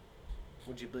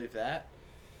 Would you believe that?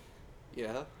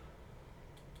 Yeah.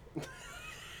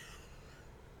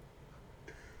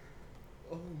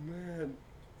 Oh man.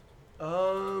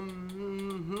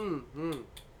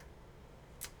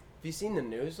 you seen the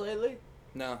news lately?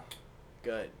 No.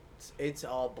 Good. It's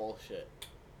all bullshit.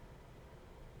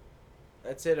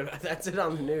 That's it. That's it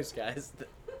on the news, guys.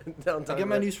 Don't I talk get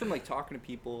my about- news from like talking to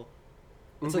people.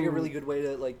 It's like a really good way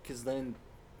to like, cause then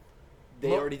they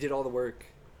Mo- already did all the work.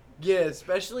 Yeah,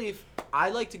 especially if I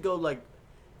like to go like,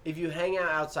 if you hang out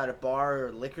outside a bar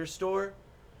or liquor store,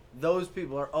 those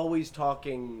people are always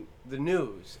talking the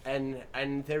news, and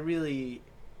they're really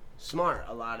smart.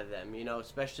 A lot of them, you know,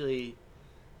 especially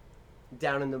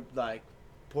down in the like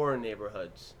poorer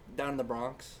neighborhoods. Down in the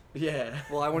Bronx. Yeah.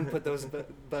 Well, I wouldn't put those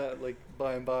like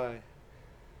by and by,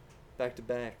 back to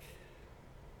back.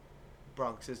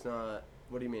 Bronx is not.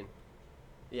 What do you mean?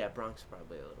 Yeah, Bronx is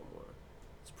probably a little more.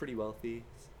 It's pretty wealthy.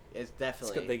 It's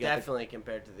definitely they got the- definitely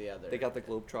compared to the other. They got the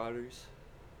Globetrotters.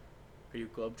 Are you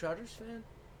a Globetrotters fan?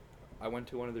 I went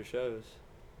to one of their shows.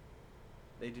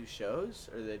 They do shows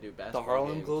or they do The basketball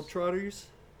Harlem games? Globetrotters.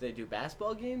 They do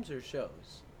basketball games or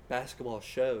shows? Basketball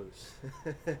shows.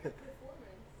 Performance.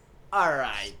 All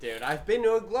right, dude. I've been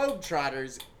to a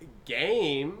Globetrotters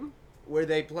game where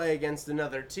they play against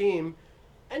another team,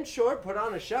 and sure, put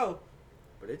on a show,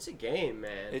 but it's a game,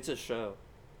 man. It's a show.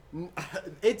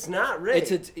 It's not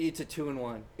rigged. It's a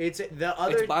 2-in-1. It's the It's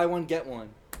other buy one get one.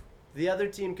 the other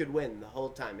team could win the whole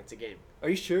time. It's a game, Are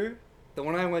you sure? The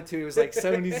one I went to was like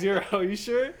 70-0. Are you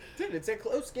sure? dude. It's a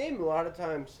close game a lot of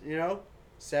times. You know,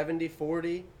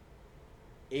 70-40,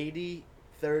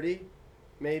 80-30,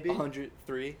 maybe.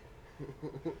 103.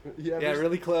 You ever Yeah,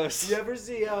 really close. You ever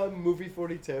see movie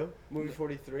 42? Movie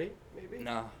 43, maybe?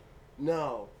 No.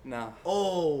 No. No.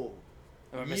 Oh,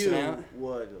 Am I missing you out?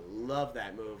 would love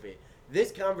that movie.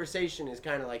 This conversation is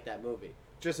kind of like that movie.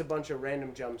 Just a bunch of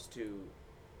random jumps to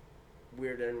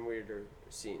weirder and weirder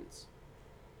scenes.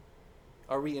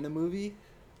 Are we in a movie?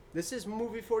 This is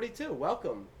movie 42.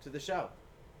 Welcome to the show.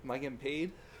 Am I getting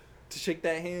paid to shake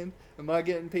that hand? Am I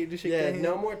getting paid to shake Yeah, that hand?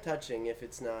 no more touching if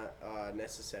it's not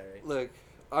necessary. Look,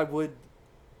 I would,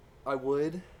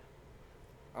 but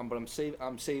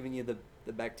I'm saving you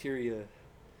the bacteria.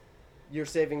 You're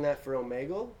saving that for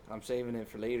Omegle? I'm saving it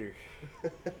for later.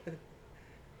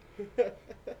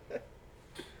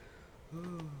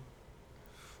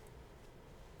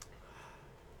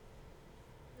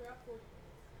 You're at 40.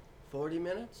 40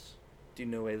 minutes? Dude,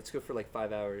 no way. Let's go for like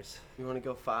 5 hours. You want to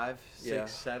go 5, 6, Yeah.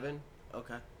 7?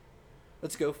 Okay.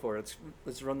 Let's go for it.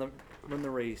 Let's run the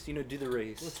race. You know, do the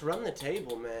race. Let's run the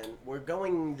table, man. We're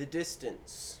going the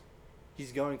distance.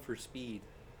 He's going for speed.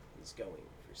 He's going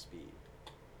for speed.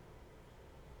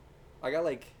 I got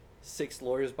like 6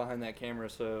 lawyers behind that camera,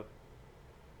 so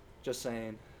just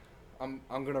saying. I'm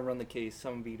gonna run the case.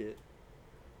 I'm gonna beat it.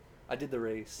 I did the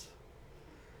race.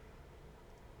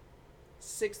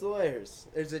 6 lawyers.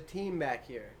 There's a team back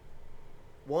here.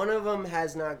 One of them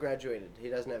has not graduated. He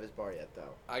doesn't have his bar yet,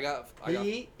 though. I got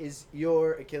He is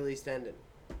your Achilles tendon.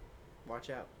 Watch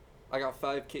out. I got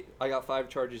 5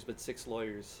 charges, but 6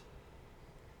 lawyers.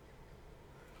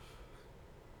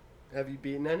 Have you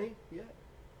beaten any yet?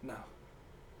 No,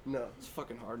 No. it's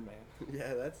fucking hard, man.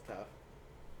 Yeah, that's tough.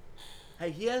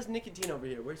 Hey, he has nicotine over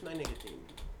here. Where's my nicotine?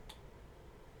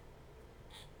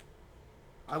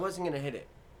 I wasn't gonna hit it.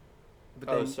 But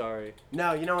Oh, then, sorry.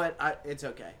 no, you know what? It's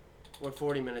okay. We're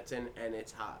 40 minutes in and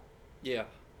it's hot. Yeah.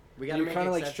 We gotta You're make kind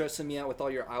of like exceptions. stressing me out with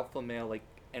all your alpha male like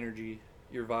energy,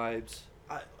 your vibes.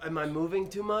 Am I moving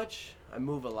too much? I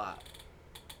move a lot.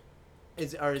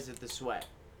 Or is it the sweat?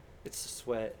 It's the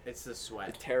sweat. It's the It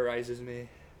sweat. terrorizes me.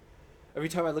 Every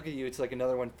time I look at you, it's like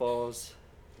another one falls.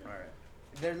 All right.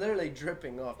 They're literally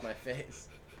dripping off my face.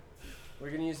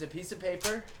 We're gonna use a piece of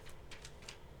paper.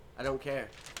 I don't care.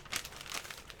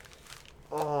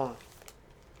 Oh.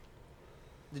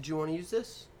 Did you want to use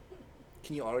this?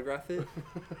 Can you autograph it?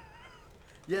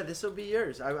 Yeah, this will be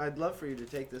yours. I'd love for you to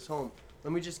take this home.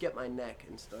 Let me just get my neck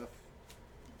and stuff.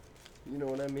 You know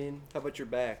what I mean? How about your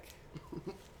back?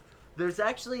 There's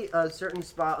actually a certain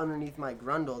spot underneath my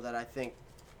grundle that I think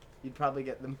you'd probably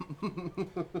get the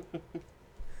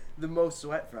the most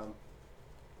sweat from.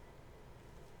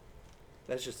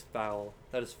 That's just foul.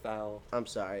 That is foul. I'm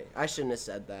sorry. I shouldn't have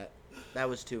said that. That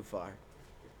was too far.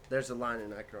 There's a line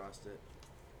and I crossed it.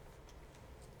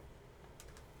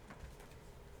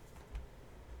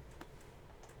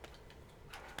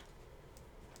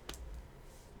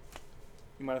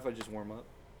 You mind if I just warm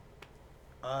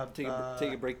up? Take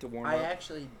a break to warm I up.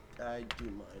 actually I do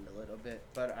mind a little bit,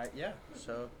 but yeah.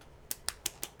 So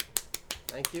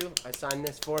thank you. I signed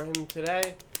this for him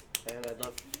today, and I'd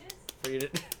love for you to.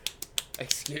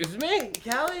 Excuse me,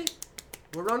 Callie.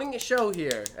 We're running a show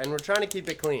here, and we're trying to keep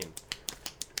it clean.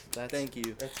 That's, Thank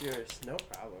you. That's yours. No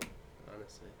problem.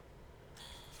 Honestly.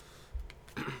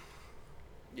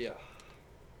 Yeah.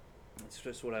 That's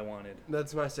just what I wanted.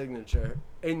 That's my signature.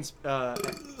 In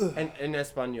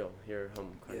Espanol, your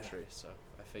home country. Yeah. So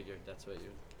I figured that's what you.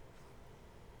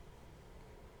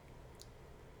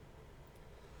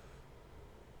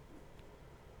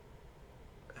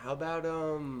 How about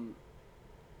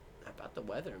the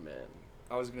weather, man?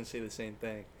 I was gonna say the same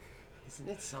thing. Isn't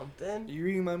it something? Are you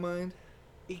reading my mind?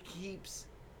 It keeps,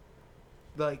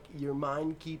 like, your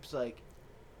mind keeps like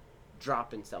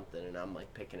dropping something, and I'm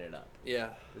like picking it up. Yeah.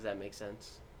 Does that make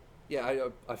sense? Yeah,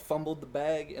 I fumbled the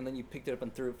bag, and then you picked it up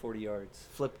and threw it 40 yards.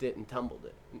 Flipped it and tumbled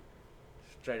it,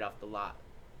 straight off the lot.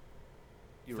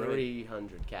 You're right.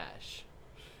 300 cash.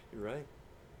 You're right.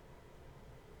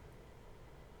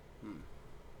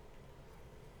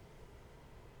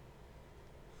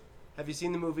 Have you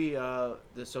seen the movie The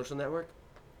Social Network?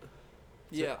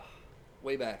 Yeah.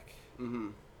 Way back. Mm-hmm.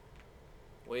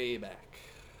 Way back.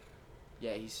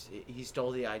 Yeah, he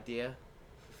stole the idea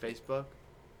for Facebook.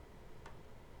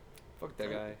 Fuck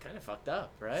that guy. Kind of fucked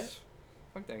up, right?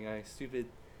 Fuck that guy. Stupid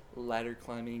ladder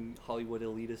climbing Hollywood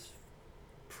elitist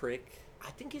prick. I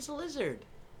think he's a lizard.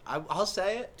 I'll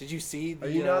say it. Did you see the... Are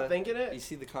you not thinking it? You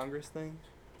see the Congress thing?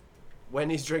 When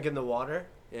he's drinking the water?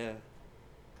 Yeah.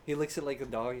 He licks it like a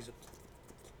dog. He's...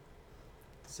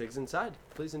 Sig's inside.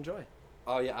 Please enjoy.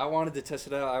 Oh, yeah. I wanted to test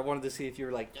it out. I wanted to see if you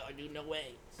were like, no, dude, no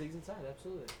way. Sig's inside,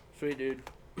 absolutely. Sweet, dude.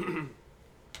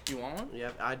 You want one? Yeah,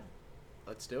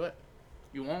 let's do it.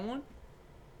 You want one?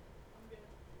 I'm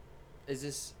good. Is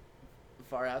this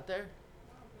far out there?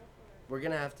 No, go for it. We're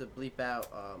gonna have to bleep out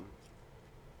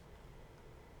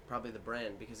probably the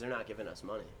brand because they're not giving us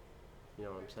money. You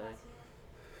know what I'm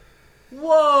saying?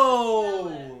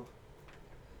 Whoa!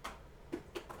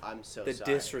 I'm so The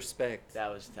sorry. disrespect.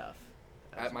 That was tough.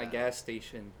 That was At my bad. gas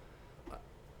station.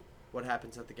 What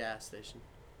happens at the gas station?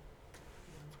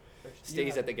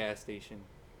 Stays at the gas station.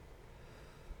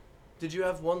 Did you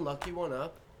have one lucky one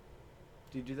up?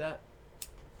 Do you do that?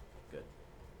 Good.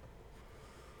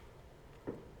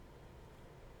 I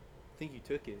think you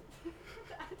took it.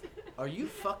 Are you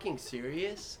fucking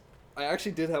serious? I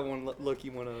actually did have one lucky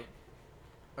one up.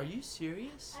 Are you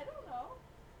serious? I don't know.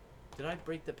 Did I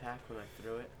break the pack when I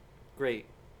threw it? Great.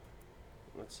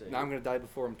 Let's see. Now I'm gonna die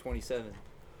before I'm 27.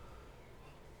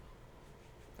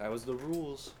 That was the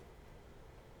rules.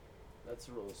 That's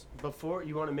the rules. Before,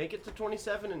 you want to make it to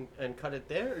 27 and cut it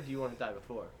there, or do you want to die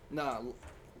before? Nah,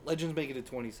 Legends make it to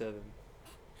 27.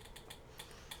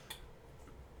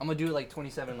 I'm gonna do it like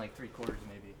 27, like 3/4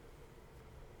 maybe.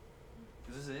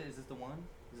 Is this it? Is this the one?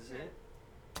 Is this it?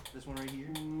 This one right here?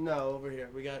 No, over here.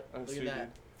 We got, Oh, look sweet,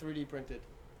 at that. 3D printed.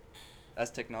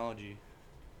 That's technology.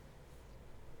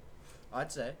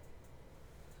 I'd say.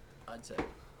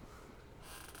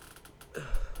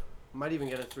 Might even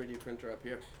get a 3D printer up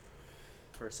here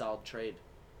for a solid trade.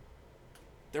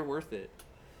 They're worth it.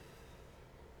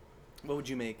 What would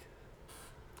you make?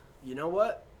 You know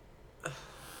what?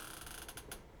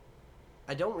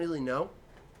 I don't really know,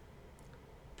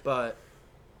 but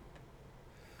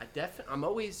I'm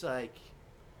always like,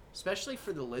 especially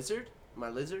for the lizard, my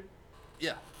lizard,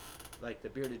 Yeah. like the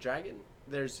bearded dragon.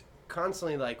 There's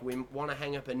constantly like, we want to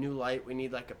hang up a new light. We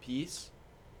need like a piece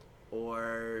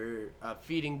or a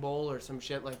feeding bowl or some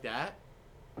shit like that.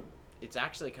 It's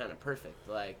actually kind of perfect.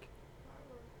 Like,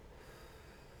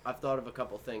 I've thought of a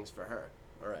couple things for her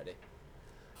already.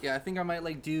 Yeah, I think I might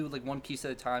like do like one piece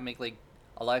at a time, make like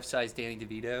a life-size Danny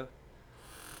DeVito.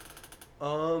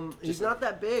 He's Just not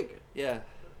that big. Yeah.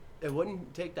 It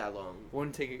wouldn't take that long.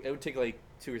 It would take like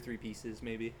 2 or 3 pieces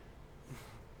maybe.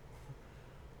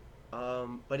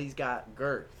 But he's got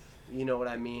girth. You know what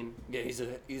I mean? Yeah, he's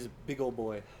a big old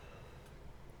boy.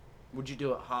 Would you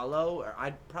do it hollow, or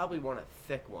I'd probably want a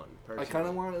thick one? Personally. I kind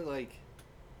of want to like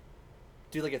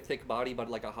do like a thick body, but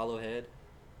like a hollow head.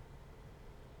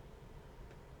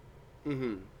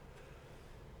 Mm-hmm.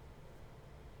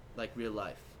 Like real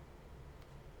life.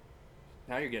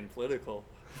 Now you're getting political.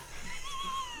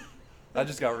 I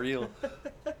just got real.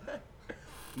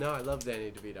 No, I love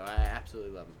Danny DeVito. I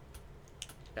absolutely love him.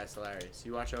 That's hilarious.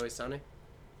 You watch Always Sunny?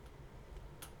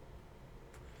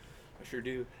 I sure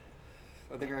do.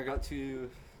 I think I got to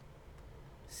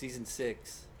season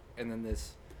 6, and then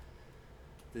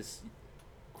this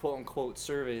quote unquote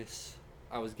service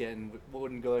I was getting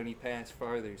wouldn't go any past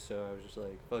farther, so I was just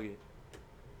like, fuck it.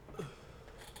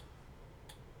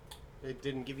 It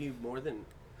didn't give you more than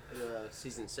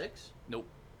season 6? Nope.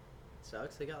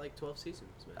 Sucks. They got like 12 seasons,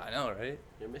 man. I know, right?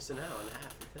 You're missing out on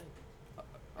half the thing.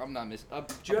 I'm not missing. you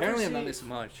ever Apparently, I'm not see- missing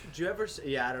much. Did you ever see,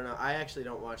 yeah, I don't know. I actually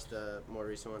don't watch the more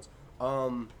recent ones.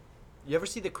 You ever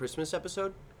see the Christmas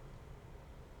episode?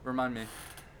 Remind me.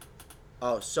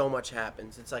 Oh, so much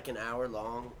happens. It's like an hour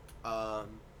long.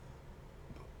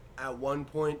 At one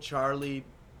point, Charlie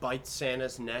bites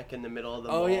Santa's neck in the middle of the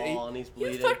Oh, mall, yeah, and he's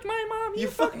bleeding. You fucked my mom. You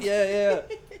fucked. Yeah.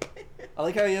 I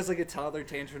like how he has like a toddler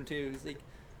tantrum too. He's like,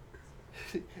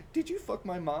 "Did you fuck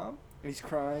my mom?" And he's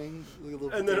crying. Like a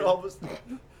little And then kid. all of a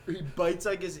sudden, he bites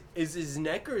like his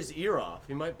neck or his ear off.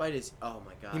 He might bite his. Oh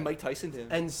my god. He Mike Tyson him.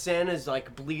 And Santa's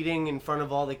like bleeding in front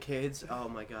of all the kids. Oh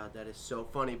my god, that is so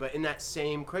funny. But in that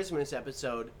same Christmas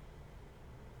episode,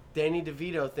 Danny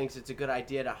DeVito thinks it's a good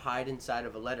idea to hide inside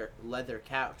of a leather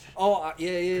couch. Oh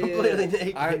yeah. Completely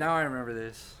naked. Now I remember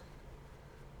this.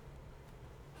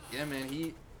 Yeah, man.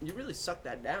 You really sucked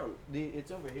that down.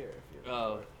 It's over here. If you're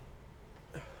Oh.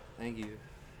 Thank you.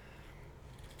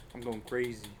 I'm going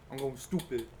crazy. I'm going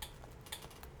stupid.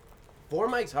 For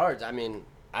Mike's Hards, I mean,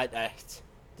 I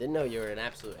didn't know you were an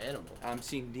absolute animal. I'm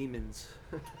seeing demons.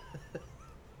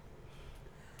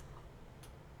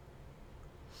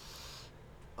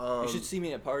 You should see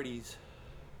me at parties.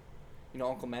 You know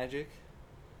Uncle Magic?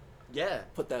 Yeah.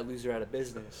 Put that loser out of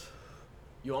business.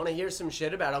 You want to hear some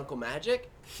shit about Uncle Magic?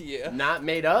 Yeah. Not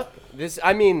made up.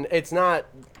 I mean, it's not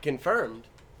confirmed.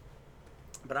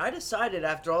 But I decided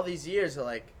after all these years of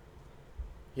like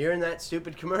hearing that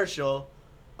stupid commercial,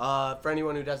 for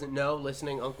anyone who doesn't know,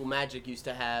 listening, Uncle Magic used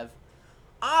to have,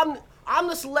 I'm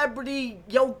the celebrity,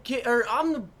 yo kid, or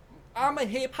I'm a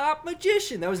hip hop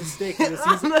magician. That was a stick. I'm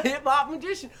the hip hop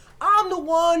magician. I'm the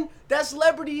one that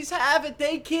celebrities have at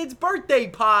their kids' birthday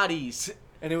parties.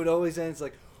 And it would always end it's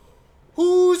like,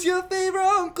 who's your favorite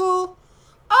uncle?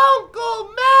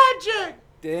 Uncle Magic.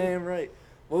 Damn right.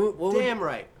 What Damn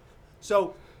right.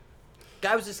 So,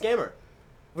 guy was a scammer.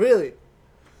 Really?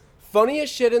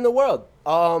 Funniest shit in the world.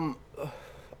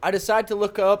 I decided to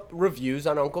look up reviews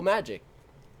on Uncle Magic.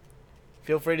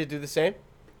 Feel free to do the same.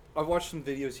 I've watched some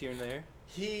videos here and there.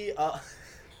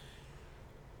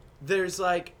 There's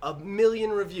like a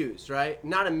million reviews, right?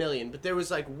 Not a million, but there was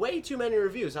like way too many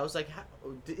reviews. I was like,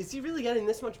 is he really getting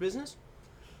this much business?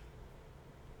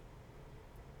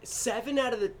 7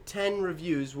 out of the 10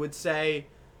 reviews would say,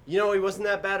 you know, he wasn't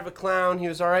that bad of a clown. He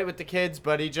was all right with the kids,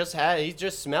 but he just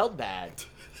smelled bad.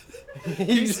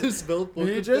 he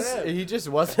just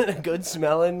wasn't a good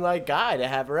smelling like guy to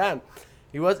have around.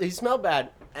 He smelled bad.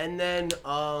 And then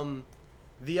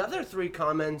the other 3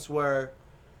 comments were,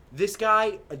 this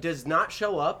guy does not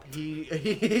show up.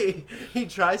 He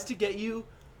tries to get you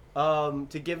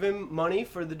to give him money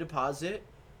for the deposit,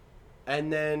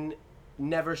 and then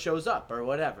never shows up or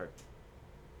whatever.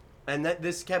 And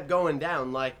this kept going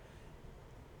down. Like,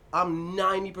 I'm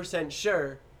 90%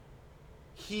 sure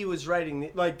he was writing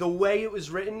like the way it was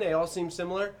written. They all seem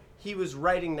similar. He was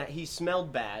writing that he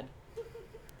smelled bad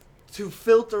to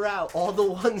filter out all the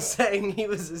ones saying he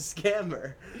was a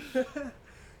scammer.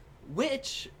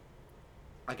 Which,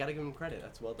 I gotta give him credit.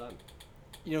 That's well done.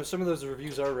 You know, some of those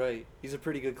reviews are right. He's a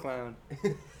pretty good clown.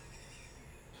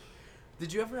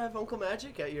 Did you ever have Uncle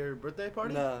Magic at your birthday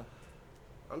party? Nah.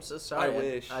 I'm so sorry. I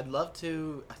wish. I'd love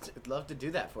to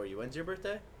do that for you. When's your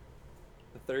birthday?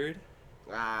 The 3rd?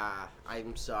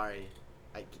 I'm sorry.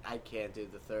 I can't do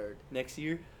the 3rd. Next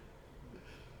year?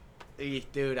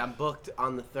 Dude, I'm booked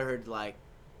on the 3rd, like,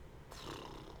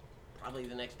 probably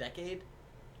the next decade.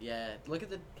 Yeah, look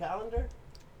at the calendar.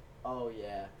 Oh,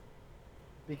 yeah.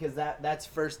 Because that's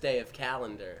first day of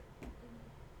calendar.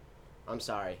 I'm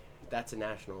sorry. That's a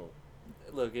national.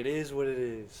 Look, it is what it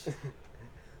is.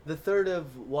 The 3rd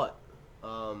of what?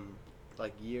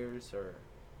 Like years or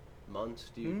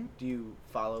months? Do you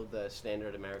follow the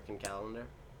standard American calendar?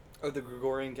 Oh, the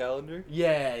Gregorian calendar?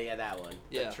 Yeah, that one.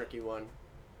 Yeah. The tricky one.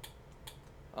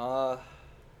 Yeah,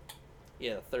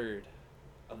 the 3rd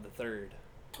of the 3rd.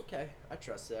 Okay, I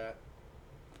trust that.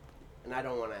 And I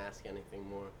don't want to ask anything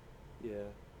more Yeah.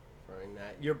 regarding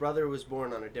that. Your brother was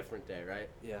born on a different day, right?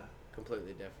 Yeah.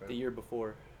 Completely different. The year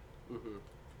before. Mm-hmm.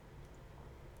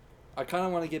 I kind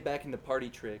of want to get back into party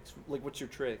tricks. Like, what's your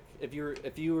trick? If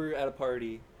you were at a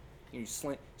party, and you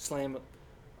slam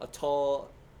a tall,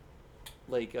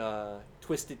 like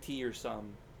twisted tea or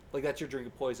something, like that's your drink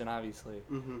of poison, obviously.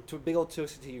 Mm-hmm. To a big old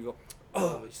twisted tea, you go,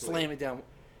 oh, slam it down,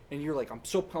 and you're like, I'm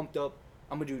so pumped up,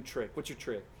 I'm gonna do a trick. What's your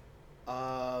trick?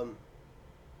 I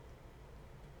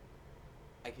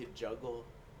could juggle.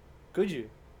 Could you?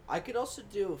 I could also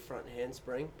do a front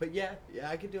handspring, but yeah,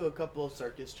 I could do a couple of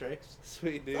circus tricks.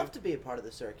 Sweet, dude. Love to be a part of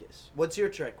the circus. What's your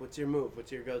trick? What's your move?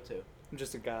 What's your go-to? I'm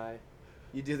just a guy.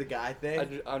 You do the guy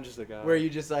thing? I'm just a guy. Where you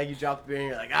just like, you drop the beer and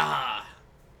you're like,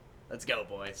 let's go,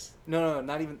 boys. No,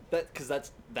 not even that, because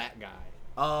that's that guy.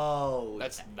 Oh.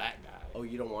 That's that guy. Oh,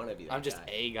 you don't want to be that I'm just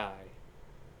guy. a guy.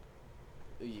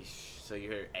 So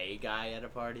you're a guy at a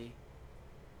party?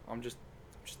 I'm just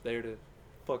there to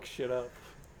fuck shit up.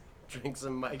 Drink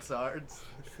some Mike's Hards.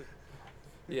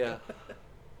 Yeah.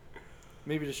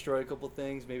 Maybe destroy a couple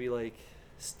things. Maybe like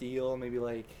steal. Maybe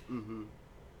like. Mm-hmm.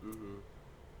 Mm-hmm.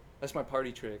 That's my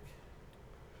party trick.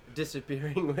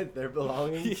 Disappearing with their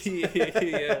belongings.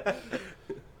 Yeah.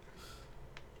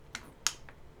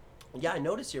 Yeah, I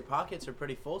noticed your pockets are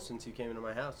pretty full since you came into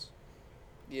my house.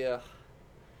 Yeah.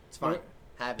 It's fine. What?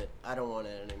 Have it. I don't want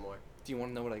it anymore. Do you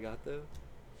want to know what I got though?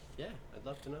 Yeah, I'd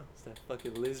love to know. It's that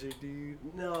fucking lizard, dude.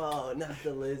 No, not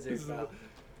the lizard. Bro.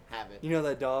 Have it. You know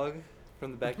that dog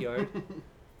from the backyard?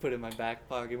 Put it in my back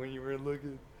pocket when you were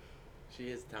looking. She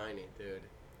is tiny, dude.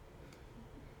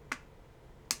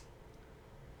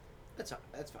 That's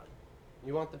fine.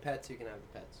 You want the pets, you can have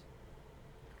the pets.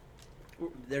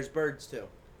 There's birds too.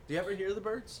 Do you ever hear the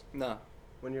birds No.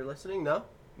 when you're listening? No?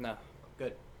 No.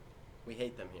 Good. We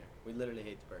hate them here. We literally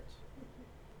hate the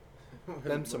birds.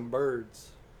 Them some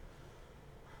birds.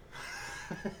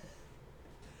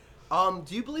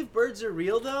 Do you believe birds are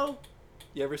real though?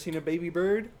 You ever seen a baby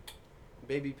bird?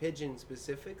 Baby pigeon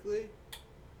specifically?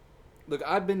 Look,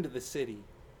 I've been to the city.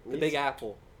 The Yes. Big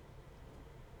Apple.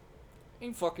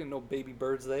 Ain't fucking no baby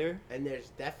birds there. And there's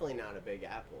definitely not a big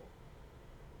apple.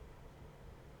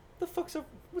 The fuck's up?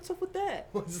 What's up with that?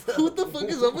 What's What the fuck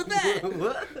is up with that?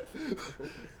 what?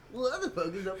 What the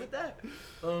fuck is up with that?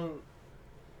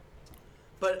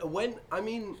 But when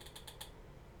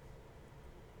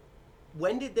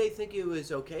did they think it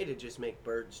was okay to just make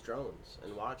birds drones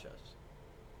and watch us?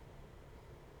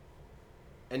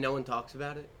 And no one talks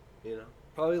about it, you know?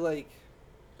 Probably like,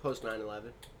 Post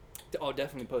 9/11. oh,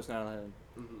 definitely post 9/11.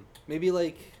 Mm-hmm. Maybe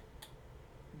like,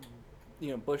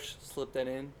 Bush slipped that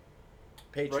in,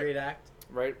 Patriot Act.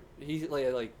 right? He's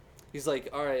like,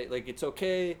 all right, like it's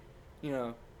okay, you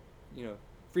know,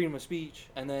 freedom of speech,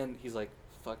 and then he's like,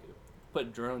 fuck it,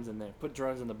 put drones in there, put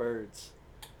drones in the birds.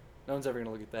 No one's ever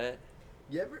gonna look at that.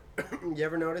 You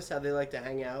ever notice how they like to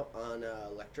hang out on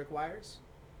electric wires?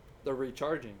 They're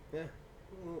recharging. Yeah.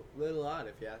 A little odd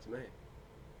if you ask me.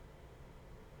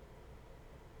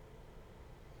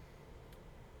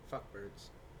 Fuck birds.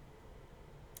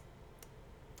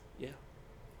 Yeah.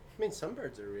 I mean, some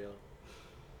birds are real.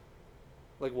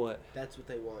 Like what? That's what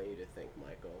they want you to think,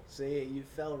 Michael. See, you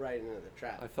fell right into the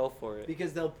trap. I fell for it.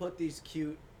 Because they'll put these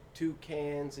cute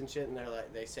toucans and shit, and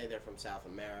they say they're from South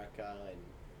America, and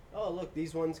oh look,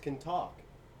 these ones can talk.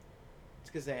 It's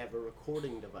because they have a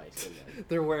recording device in there.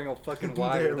 They're wearing a fucking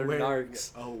wire. They're wearing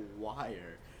narcs. a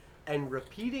wire, and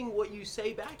repeating what you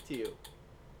say back to you.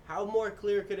 How more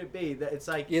clear could it be? That it's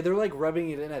like Yeah, they're like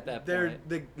rubbing it in at that point.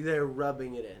 they're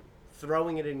rubbing it in,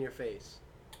 throwing it in your face,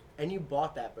 and you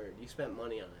bought that bird. You spent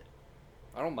money on it.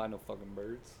 I don't mind no fucking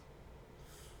birds.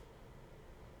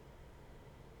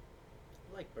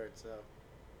 I like birds though.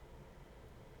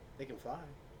 They can fly.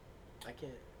 I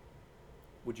can't.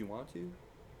 Would you want to?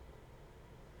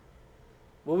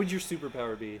 What would your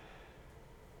superpower be?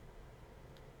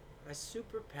 My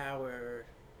superpower.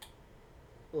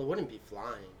 Well, it wouldn't be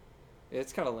flying. Yeah,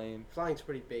 it's kind of lame. Flying's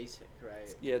pretty basic,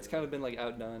 right? Yeah, it's kind of been like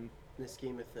outdone. In the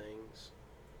scheme of things.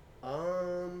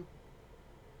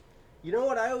 You know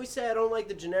what? I always say I don't like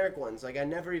the generic ones. Like, I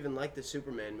never even liked the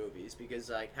Superman movies because,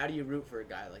 like, how do you root for a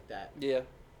guy like that? Yeah.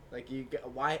 Like,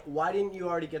 why didn't you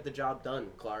already get the job done,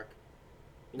 Clark?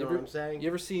 You know what I'm saying? You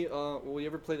ever see? You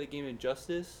ever play the game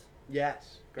Injustice?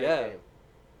 Yes. Great Yeah. game.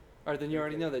 All right, then you Great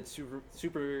already game. know that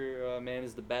Superman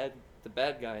is the bad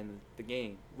guy in the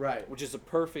game, Right. which is a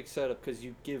perfect setup because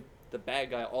you give the bad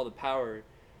guy all the power,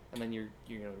 and then you're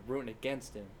rooting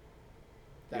against him.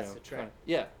 That's the trick.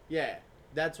 Yeah. Yeah.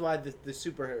 That's why the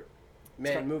Superman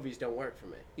movies don't work for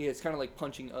me. Yeah, it's kind of like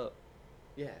punching up.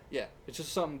 Yeah. Yeah, it's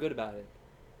just something good about it.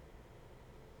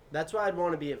 That's why I'd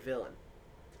want to be a villain.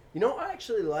 You know what I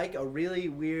actually like? A really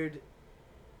weird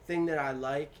thing that I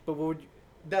like. But what would you?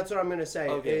 That's what I'm going to say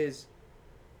Okay. is,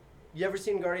 you ever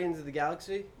seen Guardians of the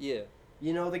Galaxy? Yeah.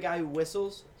 You know the guy who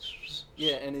whistles?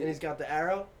 Yeah, and And he's got the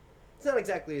arrow? It's not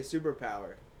exactly a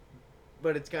superpower,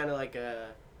 but it's kind of like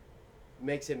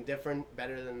makes him different,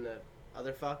 better than the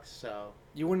other fucks, so.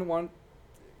 you wouldn't want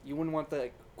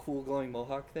that cool glowing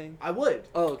mohawk thing. I would.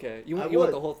 Oh, okay. You I want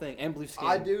would. the whole thing and blue skin.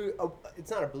 I do. Oh, it's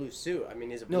not a blue suit. I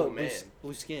mean, he's a blue No, man.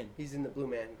 blue skin. He's in the blue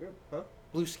man group, huh?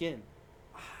 Blue skin.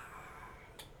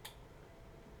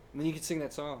 And then you could sing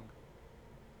that song.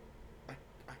 I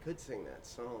could sing that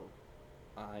song.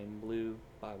 I'm blue,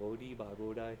 bye-bo-dee,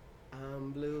 bye-bo-die.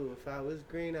 I'm blue. If I was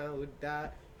green, I would die.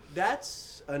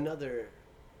 That's another.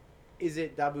 Is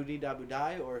it dabu dee dabu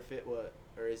die, or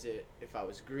is it if I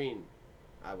was green,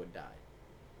 I would die?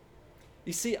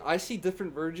 You see, I see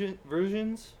different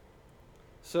versions,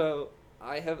 so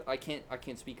I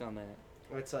can't speak on that.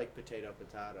 It's like potato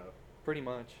potato. Pretty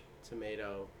much.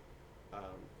 tomato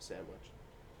sandwich.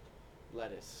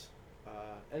 Lettuce.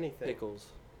 Anything. Pickles.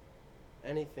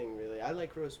 Anything really. I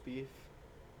like roast beef.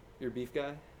 You're a beef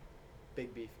guy?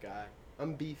 Big beef guy.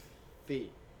 I'm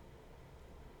beefy.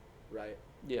 Right?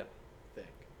 Yeah. Thick.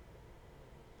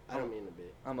 I don't mean to be.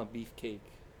 I'm a beefcake.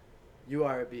 You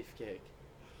are a beefcake.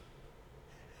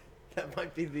 That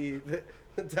might be the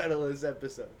title of this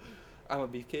episode. I'm a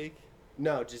beefcake?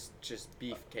 No, just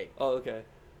beefcake. Oh, okay.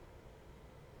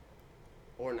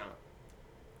 Or not.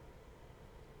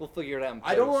 We'll figure it out in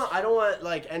post. I don't want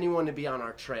like anyone to be on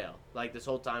our trail. Like this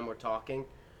whole time we're talking.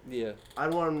 Yeah. I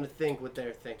don't want them to think what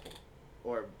they're thinking.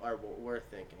 Or what we're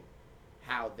thinking.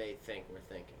 How they think we're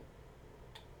thinking.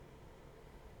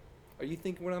 Are you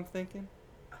thinking what I'm thinking?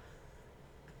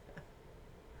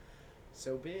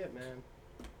 So be it, man.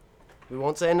 We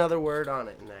won't say another word on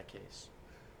it in that case.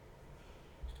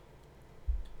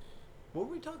 What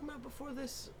were we talking about before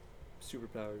this?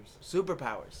 Superpowers.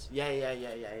 Superpowers. Yeah.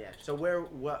 So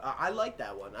I like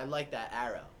that one. I like that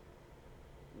arrow.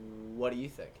 What do you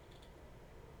think?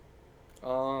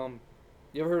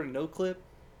 You ever heard of No Clip?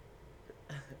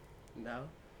 No?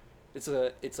 It's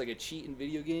like a cheat in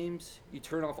video games. You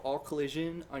turn off all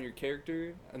collision on your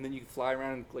character, and then you can fly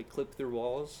around and like clip through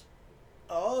walls.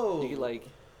 Oh. You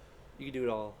can do it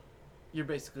all. You're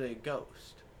basically a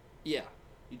ghost. Yeah.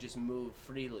 You just move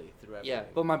freely through everything. Yeah,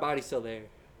 but my body's still there.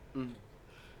 Mm.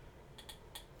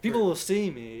 People will see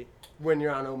me. When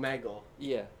you're on Omegle,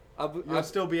 Yeah. you'll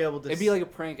still be able to. It'd be like a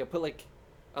prank.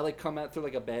 I come out through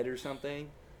like a bed or something.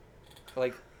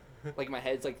 Like my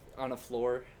head's like on a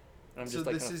floor, and I'm just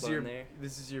like kind of floating there.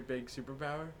 This is your big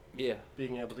superpower. Yeah.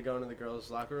 Being able to go into the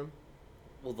girls' locker room.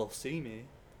 Well, they'll see me.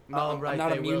 Right. I'm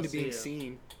not they immune will to see being you.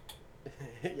 seen.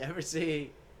 You ever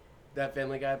see that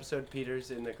Family Guy episode?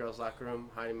 Peter's in the girls' locker room,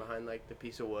 hiding behind like the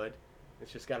piece of wood.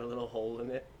 It's just got a little hole in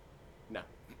it. No,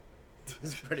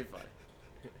 it's pretty funny.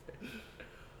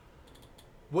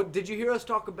 What did you hear us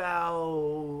talk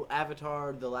about?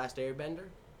 Avatar: The Last Airbender,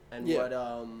 and Yeah.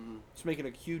 what? It's making a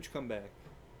huge comeback.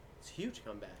 It's a huge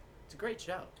comeback. It's a great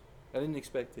show. I didn't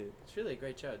expect it. It's really a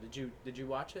great show. Did you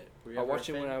watch it? Were you I ever a watched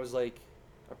it when fan? I was like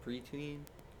a preteen.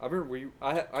 I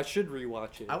should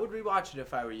rewatch it. I would rewatch it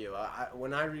if I were you.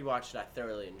 When I rewatched it, I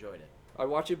thoroughly enjoyed it. I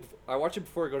watch it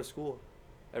before I go to school,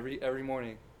 every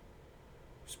morning.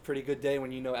 It's a pretty good day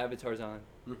when you know Avatar's on.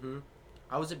 Mm-hmm.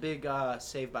 I was a big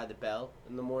Saved by the Bell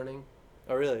in the morning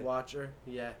Oh really? watcher.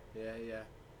 Yeah.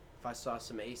 If I saw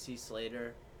some AC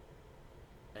Slater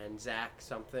and Zach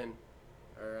something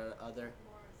or other,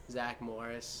 Zach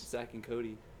Morris. Zach and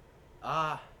Cody.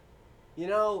 But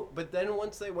then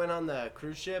once they went on the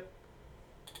cruise ship,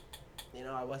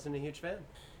 I wasn't a huge fan.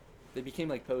 They became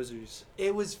like posers.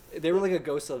 It was. They were like a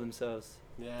ghost of themselves.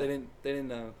 Yeah. They didn't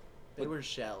know. They were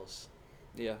shells.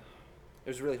 Yeah. It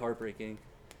was really heartbreaking.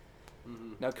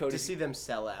 Mm-hmm. Now To see them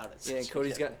sell out. At Yeah, and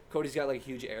such a Cody's got like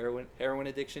huge heroin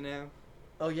addiction now.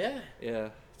 Oh yeah. Yeah,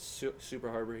 it's super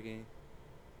heartbreaking.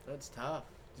 That's tough.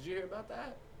 Did you hear about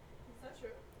that? Is that true?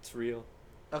 It's real.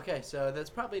 Okay, so that's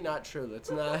probably not true. Let's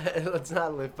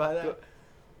not live by that.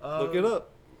 Look it up.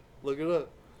 Look it up.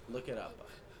 Look it up.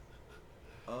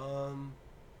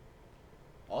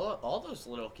 All those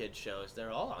little kid shows,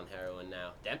 they're all on heroin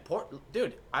now.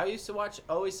 Dude, I used to watch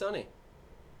Always Sunny.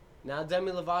 Now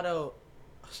Demi Lovato,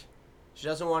 she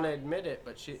doesn't want to admit it,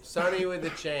 but Sunny with a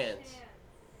chance.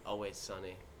 Always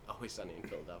Sunny in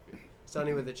Philadelphia.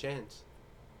 Sunny with a chance.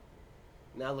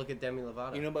 Now look at Demi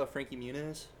Lovato. You know about Frankie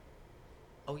Muniz?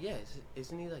 Oh yeah,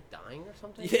 isn't he like dying or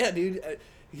something? Yeah, dude.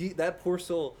 That poor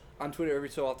soul on Twitter. Every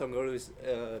so often, I'll go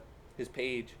to his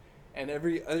page, and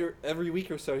every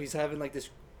week or so, he's having like this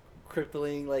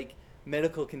crippling like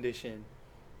medical condition.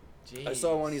 Jeez. I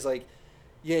saw one. He's like,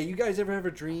 "Yeah, you guys ever have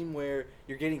a dream where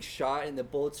you're getting shot and the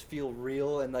bullets feel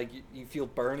real and like you feel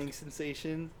burning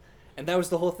sensation?" And that was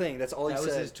the whole thing. That's all he said. That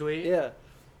was his tweet? Yeah.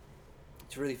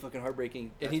 It's really fucking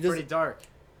heartbreaking. That's And he does. pretty dark.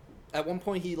 At one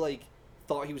point, he like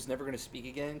thought he was never gonna speak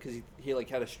again because he like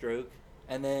had a stroke,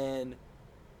 and then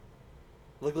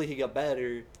luckily he got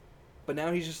better. But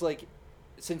now he's just like,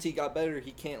 since he got better,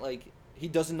 he can't like he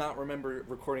does not remember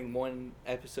recording one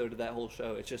episode of that whole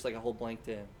show. It's just like a whole blank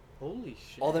to him. Holy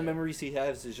shit. All the memories he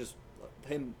has is just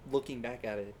him looking back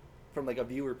at it from like a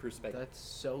viewer perspective. That's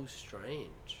so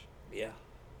strange. Yeah,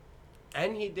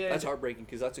 And he did. that's heartbreaking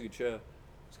because that's a good show.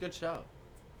 It's a good show.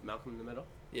 Malcolm in the Middle?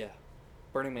 Yeah,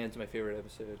 Burning Man's my favorite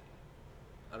episode.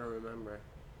 I don't remember.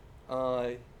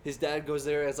 His dad goes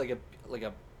there as like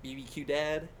a BBQ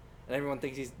dad, and everyone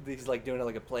thinks he's like doing it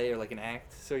like a play or like an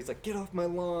act. So he's like, "Get off my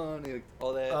lawn," and, like,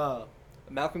 all that. Oh.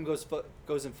 Malcolm goes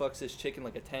and fucks his chick in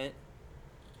like a tent.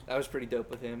 That was pretty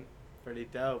dope with him. Pretty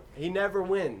dope. He never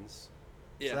wins.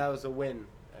 Yeah. So that was a win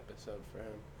episode for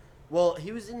him. Well,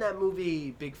 he was in that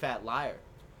movie Big Fat Liar.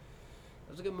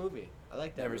 That was a good movie. I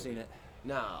like that Never movie. seen it.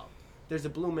 No. There's a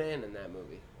blue man in that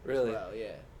movie. Really? As well,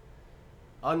 yeah.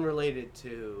 Unrelated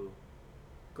to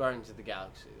Guardians of the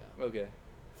Galaxy, though. Okay.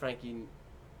 Frankie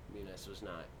Muniz was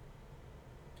not.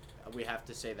 We have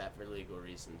to say that for legal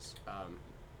reasons.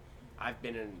 I've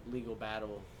been in legal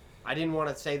battle. I didn't want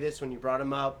to say this when you brought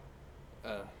him up.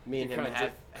 Me and him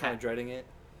have kind of dreading it.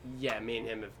 Yeah, me and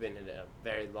him have been in a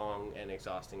very long and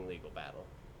exhausting legal battle.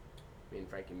 Me and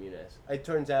Frankie Muniz. It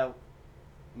turns out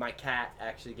my cat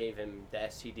actually gave him the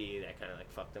STD that kind of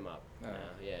like fucked him up. Oh.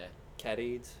 Yeah. Cat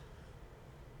AIDS.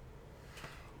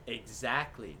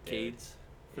 Exactly. Dude. Cades.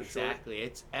 For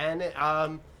Exactly.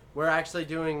 We're actually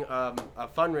doing a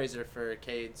fundraiser for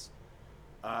Cades.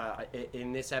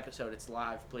 In this episode, it's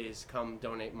live. Please come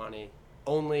donate money.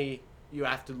 Only you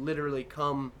have to literally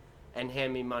come and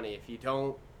hand me money. If you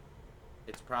don't,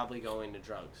 it's probably going to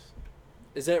drugs.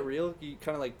 Is that real? You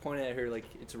kind of like point at her like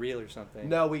it's real or something.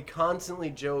 No, we constantly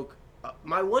joke.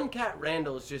 My one cat,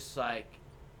 Randall, is just like,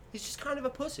 he's just kind of a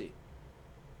pussy.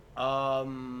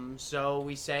 So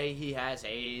we say he has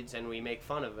AIDS and we make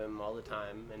fun of him all the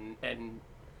time, and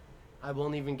I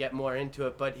won't even get more into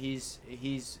it, but he's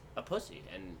a pussy,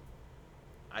 and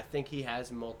I think he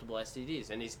has multiple STDs,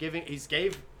 and he's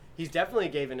definitely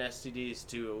given STDs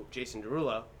to Jason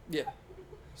Derulo. Yeah.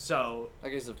 So That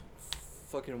guy's a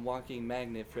fucking walking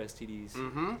magnet for STDs.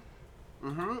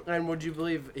 And would you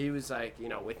believe he was like,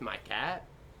 with my cat?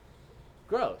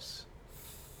 Gross.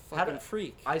 Fucking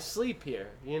freak. I sleep here.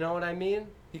 You know what I mean?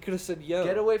 He could have said, yo.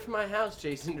 Get away from my house,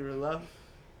 Jason Derulo.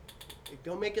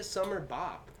 Go make a summer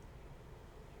bop.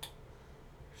 Or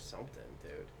something,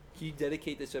 dude. Can you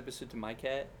dedicate this episode to my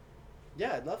cat?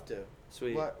 Yeah, I'd love to.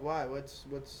 Sweet. What? Why?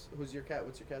 Who's your cat?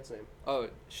 What's your cat's name? Oh,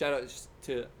 shout out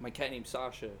to my cat named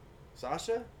Sasha.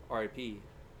 Sasha? R.I.P.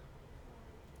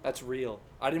 That's real.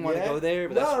 I didn't want to go there,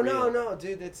 but that's real. No,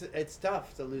 dude. It's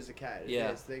tough to lose a cat. It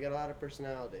Yeah. is. They got a lot of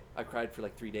personality. I cried for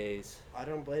like 3 days. I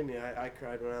don't blame you. I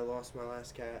cried when I lost my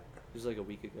last cat. It was like a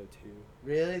week ago too.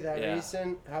 Really? That Yeah.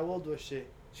 recent? How old was she?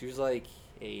 She was like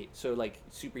 8, so like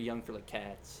super young for like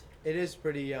cats. It is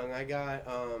pretty young. I got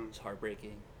It's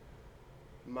heartbreaking.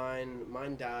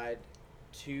 Mine died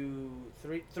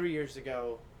 3 years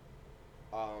ago.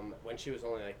 When she was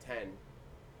only like 10.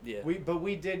 Yeah.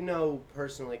 We did know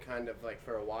personally, kind of like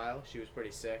for a while. She was pretty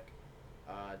sick.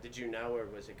 Did you know, or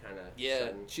was it kind of? Yeah,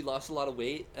 sudden? she lost a lot of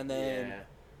weight, and then Yeah.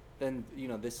 then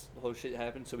this whole shit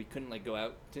happened, so we couldn't like go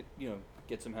out to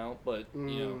get some help, but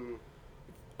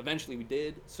eventually we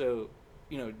did. So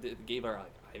they gave our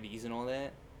like IVs and all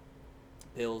that,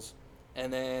 pills,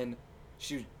 and then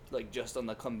she was like just on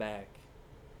the comeback.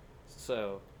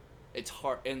 So it's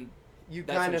hard, and You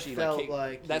that's kind when of she felt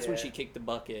like that's when yeah. she kicked the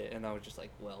bucket, and I was just like,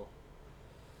 well,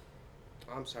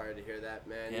 I'm sorry to hear that,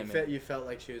 man. Yeah, You felt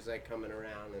like she was like coming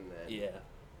around, and then yeah.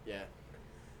 yeah.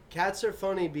 Cats are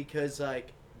funny because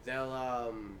like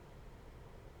they'll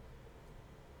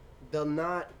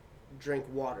not drink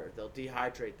water. They'll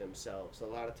dehydrate themselves a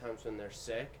lot of times when they're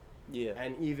sick. Yeah.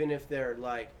 And even if they're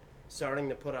like starting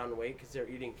to put on weight because they're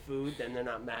eating food, then they're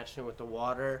not matching with the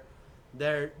water.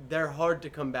 They're hard to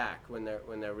come back when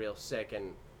they're real sick.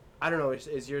 And I don't know,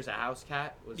 is yours a house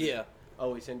cat? Yeah.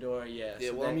 Always indoor, yeah. Yeah,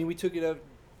 So well, I mean, we took it out,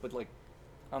 but like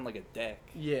on like a deck.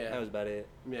 yeah, That was about it.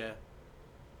 yeah.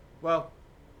 Well,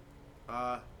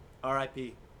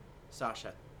 R.I.P.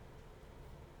 Sasha.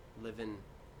 Living,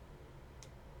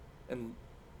 And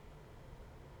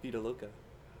Vida Loca.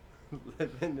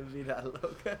 living the vida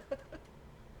loca.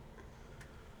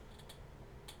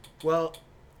 Well,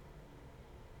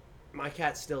 my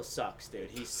cat still sucks, dude.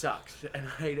 He sucks, and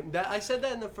I hate him. I said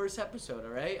that in the first episode,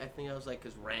 all right? I think I was like,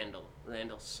 because Randall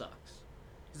sucks.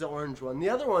 He's the orange one. The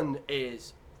other one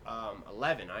is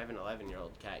 11. I have an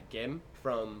 11-year-old cat, Gim,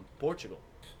 from Portugal.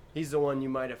 He's the one you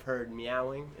might have heard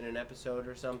meowing in an episode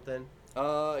or something.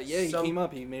 Yeah, he came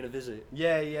up. He made a visit.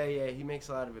 Yeah. He makes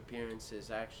a lot of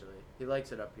appearances, actually. He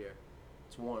likes it up here.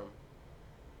 It's warm.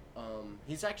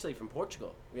 He's actually from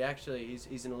Portugal.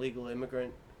 He's an illegal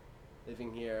immigrant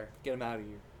living here. Get him out of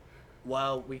here.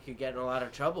 Well, we could get in a lot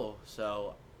of trouble,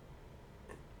 so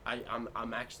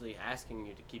I'm actually asking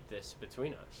you to keep this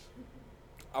between us.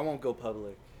 I won't go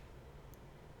public.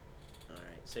 All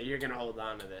right. So you're gonna hold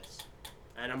on to this,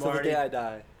 and I'm Till already the day I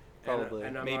die. Probably.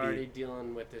 and I'm Maybe. already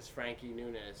dealing with this Frankie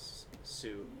Muniz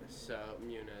suit. So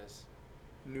Muniz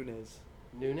or Muniz?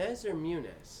 It's Muniz.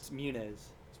 It's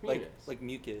Muniz. Like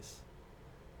mucus.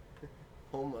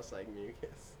 Almost like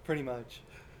mucus. Pretty much.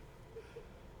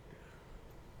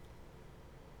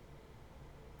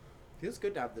 Feels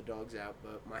good to have the dogs out,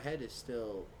 but my head is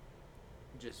still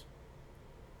just.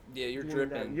 Yeah, you're worn down.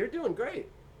 dripping. You're doing great.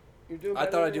 You're doing. I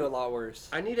better thought I'd than do a me. lot worse.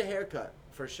 I need a haircut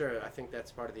for sure. I think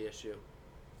that's part of the issue.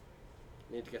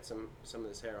 Need to get some of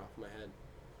this hair off my head.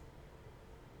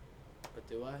 But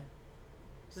do I?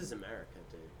 This is America,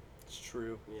 dude. It's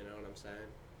true. You know what I'm saying?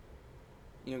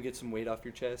 You know, get some weight off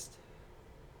your chest.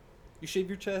 You shave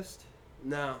your chest?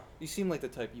 No, You seem like the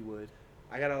type you would.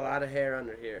 I got a lot of hair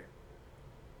under here.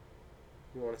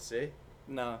 You want to see?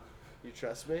 No, You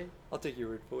trust me? I'll take your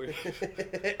word for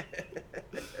it.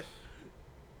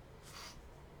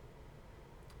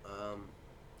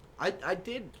 I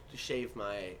did shave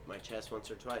my chest once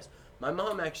or twice. My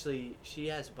mom actually, she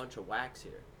has a bunch of wax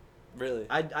here. Really?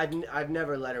 I've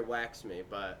never let her wax me,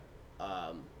 but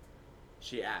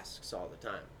she asks all the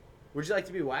time. Would you like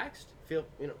to be waxed?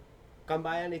 Come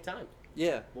by any time.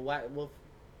 Yeah. We'll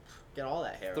get all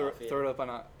that hair Throw off you. it up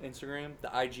on Instagram. The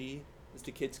IG, as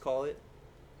the kids call it.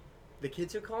 The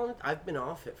kids are calling it? I've been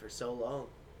off it for so long.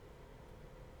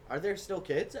 Are there still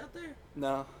kids out there?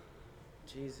 No,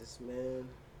 Jesus, man.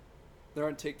 they're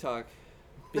on TikTok,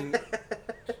 being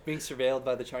surveilled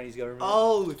by the Chinese government.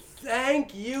 Oh,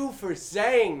 thank you for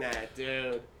saying that,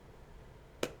 dude.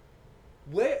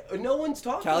 Where no one's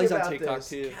talking Callie's on about TikTok, this.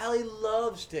 too. Callie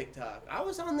loves TikTok. I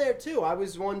was on there too. I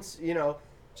was once,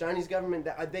 Chinese government.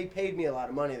 They paid me a lot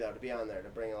of money though to be on there to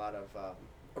bring a lot of.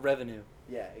 Revenue.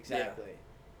 Yeah, exactly.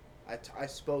 I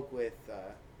spoke with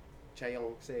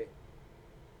Chaeyong Si.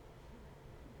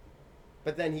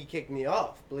 But then he kicked me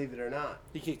off. Believe it or not.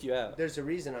 He kicked you out. There's a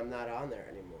reason I'm not on there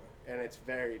anymore, and it's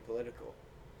very political.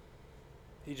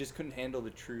 He just couldn't handle the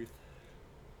truth.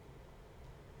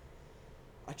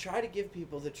 I try to give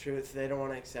people the truth. They don't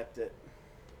want to accept it.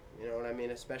 You know what I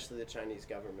mean? Especially the Chinese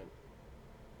government.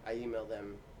 I email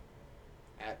them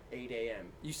at 8 a.m.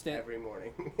 You stand. every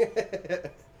morning.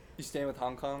 You stand with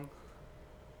Hong Kong.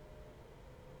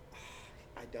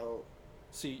 I don't.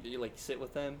 So you like sit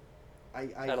with them I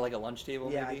at like a lunch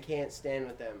table. yeah, maybe? I can't stand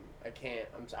with them. I can't.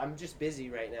 I'm just busy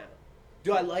right now.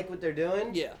 Do I like what they're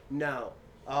doing? Yeah. No.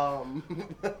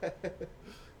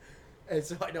 And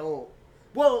so I don't.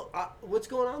 Well, what's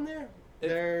going on there?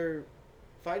 They're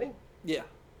fighting? Yeah.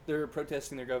 They're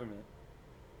protesting their government.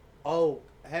 Oh,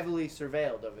 heavily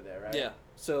surveilled over there, right? Yeah.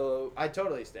 So I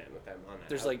totally stand with them on that.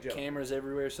 there's I was like joking. cameras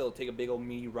everywhere, so they'll take a big old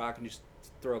meaty rock and just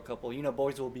throw a couple. You know,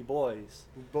 boys will be boys.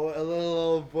 A little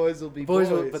old boys will be boys.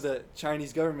 But the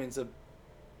Chinese government's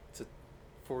it's a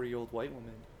 40-year-old white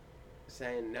woman.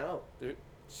 Saying no.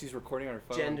 She's recording on her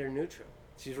phone. Gender neutral.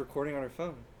 She's recording on her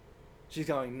phone. She's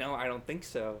going, no, I don't think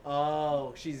so.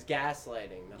 Oh, she's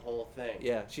gaslighting the whole thing.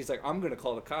 Yeah, she's like, I'm gonna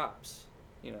call the cops.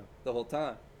 You know, the whole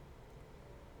time,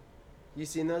 You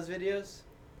seen those videos?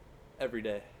 every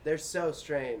day. They're so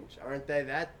strange, aren't they?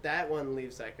 That one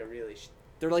leaves like a really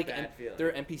They're like bad feeling.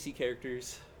 they're NPC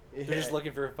characters. Yeah. They're just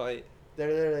looking for a fight.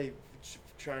 They're literally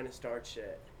trying to start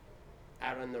shit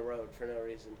out on the road for no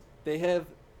reason. They have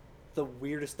the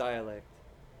weirdest dialect.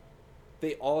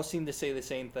 They all seem to say the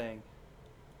same thing.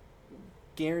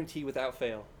 Guarantee without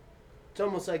fail. It's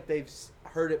almost like they've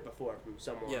heard it before from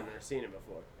someone Yeah. or seen it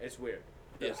before. It's weird.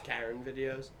 Those Yeah. Karen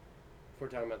videos. If we're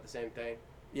talking about the same thing.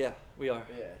 Yeah, we are.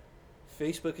 Yeah.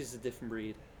 Facebook is a different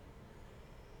breed.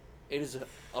 It is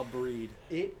a breed.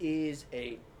 It is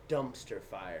a dumpster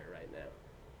fire right now.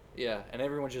 Yeah, and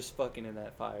everyone's just fucking in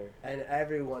that fire. And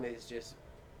everyone is just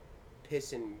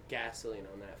pissing gasoline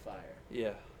on that fire.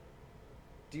 Yeah.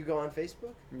 Do you go on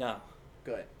Facebook? No.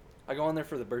 Good. I go on there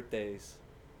for the birthdays.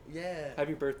 Yeah.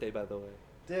 Happy birthday, by the way.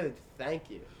 Dude, thank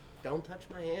you. Don't touch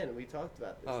my hand. We talked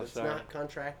about this. Oh, it's sorry. not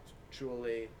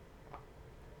contractually.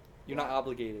 You're not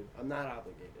obligated. I'm not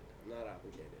obligated.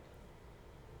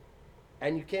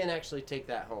 And you can't actually take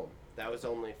that home. That was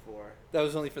only for. That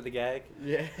was only for the gag.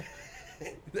 Yeah.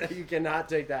 You cannot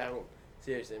take that home.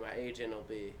 Seriously, my agent will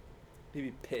be. He'd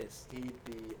be pissed. He'd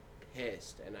be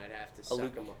pissed, and I'd have to A suck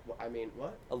Luke. him. I mean,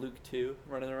 what? A Luke 2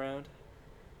 running around.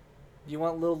 You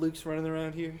want little Luke's running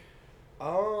around here?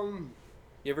 You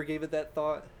ever gave it that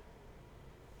thought?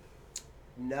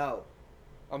 No.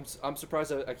 I'm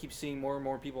surprised I keep seeing more and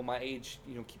more people my age,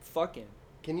 keep fucking.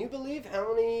 Can you believe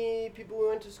how many people we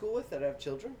went to school with that have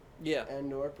children Yeah.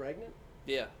 and or pregnant?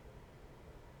 Yeah.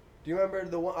 Do you remember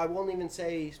the one? I won't even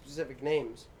say specific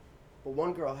names, but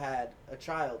one girl had a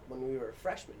child when we were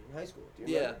freshmen in high school. Do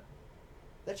you remember?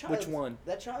 That child. Which one?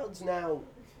 That child's now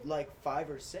like 5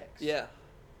 or 6. Yeah.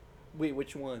 Wait,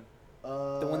 which one?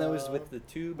 The The one that was with the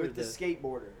tube or with the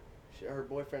skateboarder. Her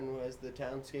boyfriend was the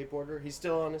town skateboarder. He's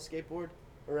still on a skateboard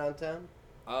around town.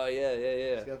 Oh, yeah, yeah,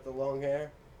 yeah. He's got the long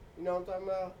hair. You know what I'm talking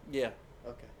about? Yeah.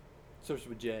 Okay. Starts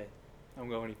with J. I don't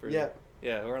go any further. Yep.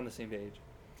 Yeah, we're on the same page.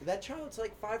 That child's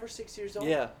like 5 or 6 years old.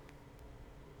 Yeah.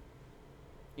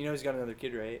 You know he's got another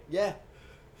kid, right? Yeah.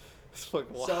 It's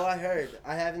fucking wild. So I heard.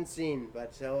 I haven't seen,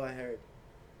 but so I heard.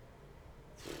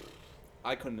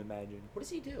 I couldn't imagine. What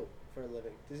does he do for a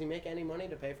living? Does he make any money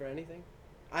to pay for anything?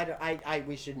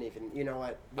 We shouldn't even. You know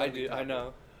what? I do. I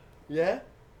know. Yeah.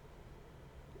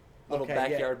 Little Okay,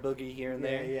 backyard boogie here and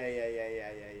there.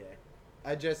 Yeah.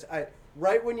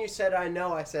 Right when you said I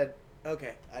know, I said,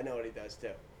 okay, I know what he does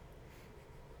too.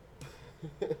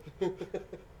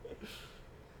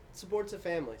 Supports a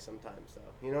family sometimes,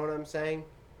 though. You know what I'm saying?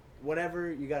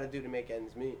 Whatever you got to do to make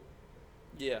ends meet.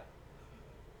 Yeah.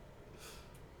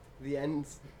 The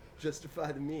ends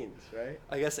justify the means, right?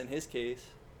 I guess in his case.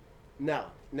 No,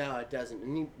 it doesn't.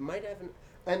 And he might have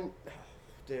and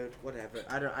dude, whatever.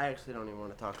 I actually don't even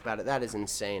want to talk about it. That is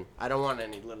insane. I don't want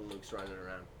any little Lukes running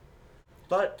around.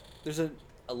 But There's a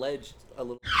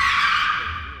little.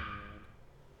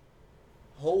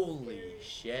 holy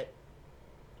shit.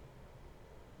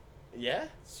 Yeah?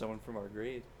 Someone from our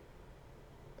grade.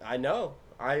 I know.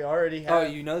 I already have. Oh,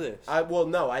 you know this. Well,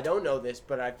 no, I don't know this,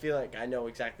 but I feel like I know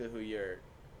exactly who you're.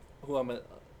 Who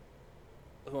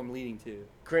I'm leading to.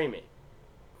 Creamy.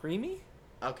 Creamy?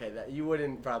 Okay, that you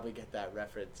wouldn't probably get that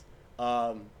reference.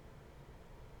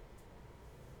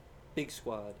 Big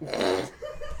squad. That's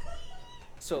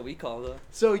what we call them.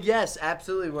 So yes,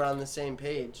 absolutely, we're on the same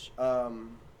page.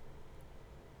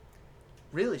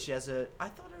 Really, she has a. I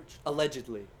thought her.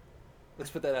 Allegedly. Let's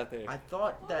put that out there. I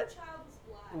thought Well, that the child was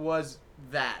black. was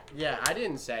that. Yeah, I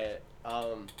didn't say it.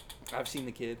 I've seen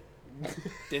the kid.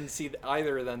 Didn't see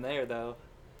either of them there, though.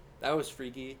 That was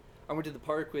freaky. I went to the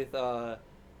park with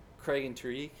Craig and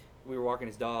Tariq. We were walking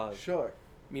his dog. Sure.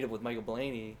 Meet up with Michael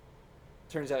Blaney.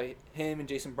 Turns out him and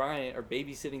Jason Bryant are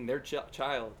babysitting their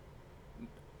child.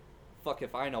 Fuck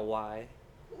if I know why.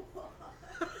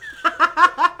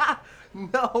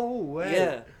 No way.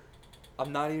 Yeah.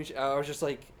 I'm not even I was just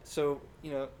like, so,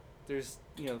 there's,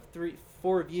 3,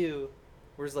 4 of you.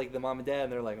 Where's, like, the mom and dad?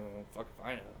 And they're like, oh, fuck if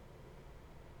I know.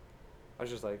 I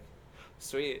was just like,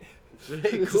 sweet. Cool,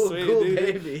 Sweet, cool dude.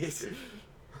 baby. This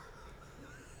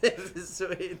is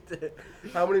sweet.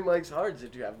 How many Mike's Hards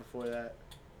did you have before that?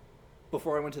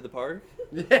 Before I went to the park?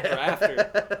 Yeah. Or after?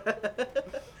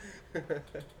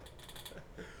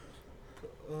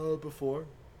 Before.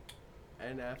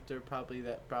 And after, probably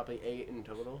 8 in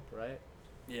total, right?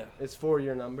 Yeah. It's 4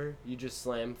 your number. You just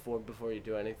slam 4 before you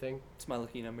do anything. It's my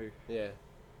lucky number. Yeah,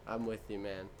 I'm with you,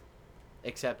 man.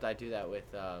 Except I do that with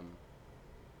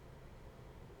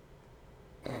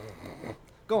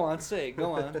Go on, say it.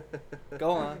 Go on.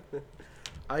 Go on.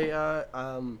 I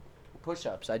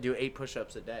push-ups. I do 8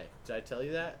 push-ups a day. Did I tell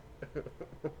you that?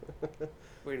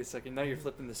 Wait a second. Now you're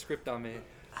flipping the script on me.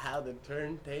 How the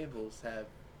turntables have.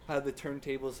 How the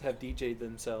turntables have DJ'd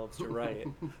themselves. You're right.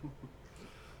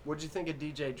 What'd you think of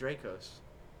DJ Dracos?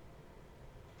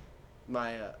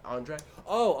 My Andre.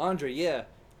 Oh, Andre, yeah.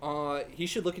 He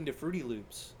should look into Fruity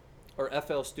Loops or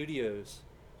FL Studios.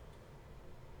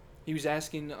 He was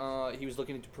asking. He was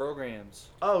looking into programs.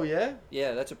 Oh yeah.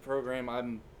 Yeah, that's a program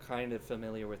I'm kind of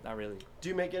familiar with. Not really. Do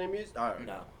you make any music? Oh,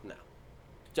 No. No.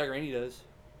 Jack Rainey does.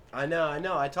 I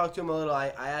know. I talked to him a little. I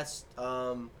asked.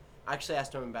 I actually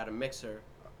asked him about a mixer.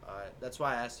 That's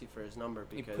why I asked you for his number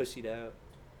He because. pussied out.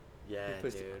 Yeah, he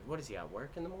pushed dude. What does he got?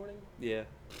 Work in the morning? Yeah.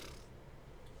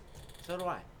 So do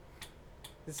I.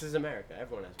 This is America.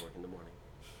 Everyone has work in the morning.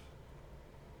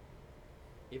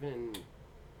 Even in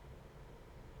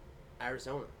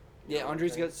Arizona. You Yeah, know what I'm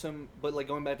Andre's saying? got some. But like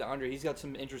going back to Andre, he's got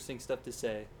some interesting stuff to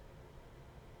say.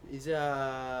 He's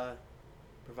a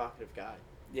provocative guy.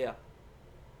 Yeah.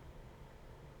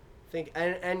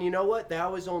 And you know what?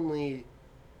 That was only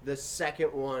the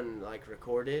second one like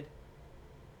recorded.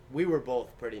 We were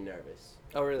both pretty nervous.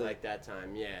 Oh really? Like that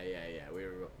time. Yeah. We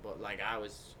were both, like I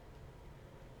was.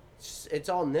 It's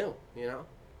all new, you know.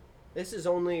 This is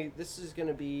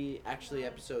gonna be actually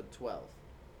episode 12.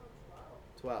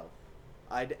 12.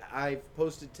 I've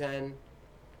posted 10.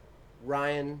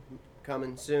 Ryan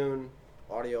coming soon.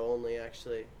 Audio only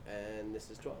actually, and this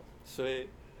is 12. Sweet.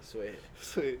 Sweet.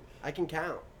 Sweet. I can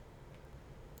count.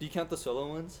 Do you count the solo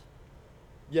ones?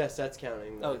 Yes, that's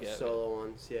counting the Okay, solo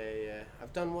ones. Yeah.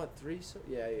 I've done what, 3?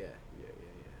 Yeah.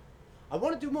 I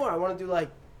want to do more. I want to do like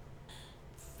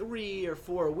 3 or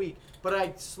 4 a week, but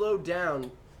I slowed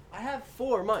down. I have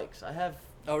 4 mics. I have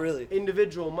Oh really?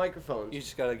 individual microphones. You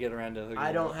just gotta get around to.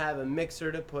 I don't have a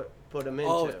mixer to put them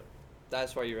into. Oh,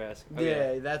 that's why you're asking.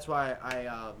 Yeah, that's why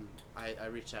I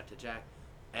reached out to Jack,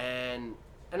 and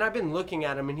I've been looking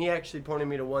at him, and he actually pointed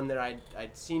me to one that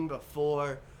I'd seen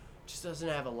before, just doesn't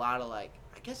have a lot of like.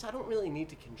 I guess I don't really need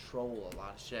to control a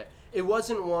lot of shit. It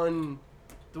wasn't one.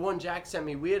 The one Jack sent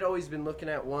me, we had always been looking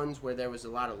at ones where there was a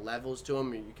lot of levels to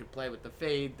them, and you could play with the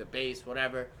fade, the bass,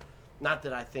 whatever. Not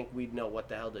that I think we'd know what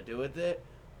the hell to do with it,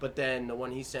 but then the one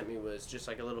he sent me was just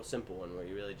like a little simple one where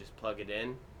you really just plug it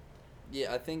in.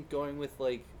 Yeah, I think going with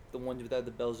like the ones without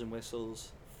the bells and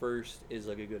whistles first is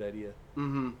like a good idea.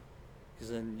 Mm-hmm.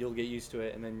 Because then you'll get used to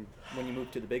it, and then when you move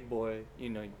to the big boy, you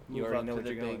know, you Move already up know to what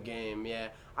the you're going. big game, yeah.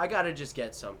 I gotta just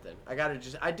get something.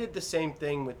 I did the same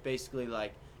thing with basically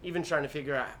like even trying to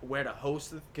figure out where to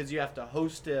host it, because you have to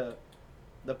host the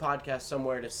podcast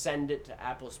somewhere to send it to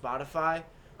Apple, Spotify.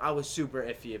 I was super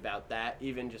iffy about that,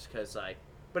 even just because like,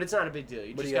 but it's not a big deal.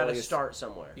 You What do just you got, gotta like, start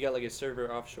somewhere. You got like a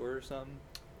server offshore or something?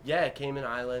 Yeah, Cayman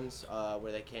Islands,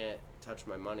 where they can't touch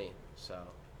my money, so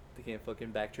They can't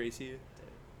fucking backtrace you?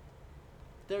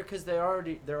 because they're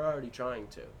already trying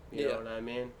to. You Yeah. know what I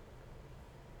mean?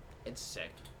 It's sick.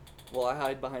 Well, I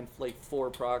hide behind like 4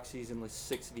 proxies and like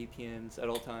 6 VPNs at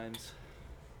all times.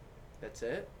 That's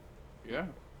it. Yeah.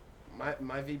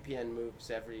 My VPN moves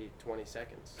every 20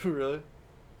 seconds. Really?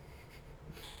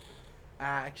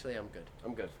 Actually, I'm good.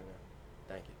 I'm good for now.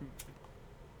 Thank you.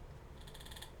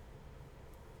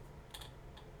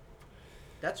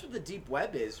 That's what the deep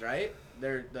web is, right?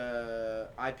 The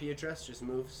IP address just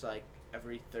moves like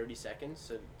every 30 seconds,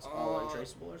 so it's all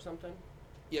untraceable or something.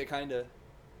 Yeah, kinda.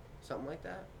 Something like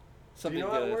that. Something know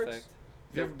to how that it works? effect.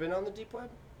 Have you ever been on the deep web?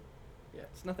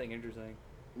 It's nothing interesting.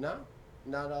 No?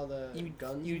 Not all the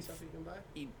guns you'd- and stuff you can buy?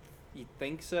 You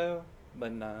think so,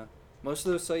 but nah. Most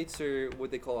of those sites are what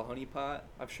they call a honeypot.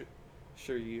 I'm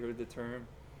sure you heard the term.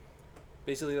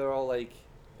 Basically, they're all like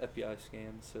FBI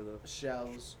scams. So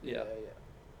Shells. Yeah.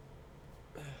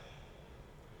 Yeah.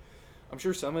 I'm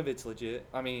sure some of it's legit.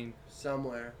 I mean,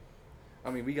 Somewhere.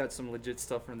 we got some legit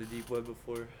stuff from the deep web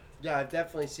before. Yeah, I've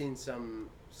definitely seen some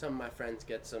of my friends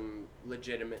get some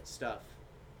legitimate stuff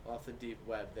off the deep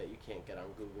web that you can't get on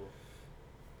Google.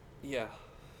 Yeah.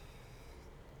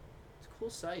 It's a cool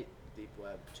site, deep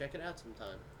web. Check it out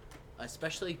sometime.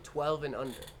 Especially 12 and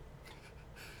under.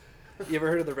 You ever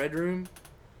heard of the Red Room?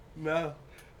 No.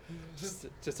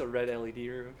 Just a red LED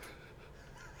room.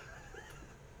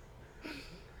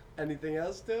 Anything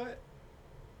else to it?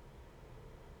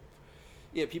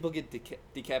 Yeah, people get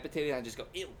decapitated and I just go,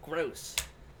 ew, gross.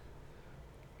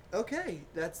 Okay,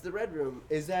 that's the Red Room.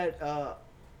 Is that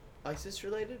ISIS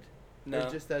related? No. Or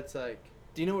just that's like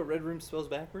Do you know what Red Room spells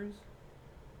backwards?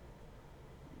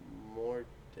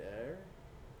 mortar?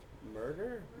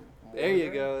 Murder? There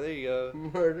you go. There you go.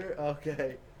 Murder?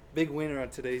 Okay. Big winner on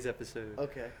today's episode.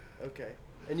 Okay. Okay.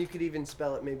 And you could even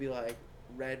spell it maybe like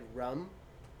red rum,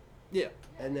 Yeah.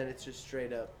 and then it's just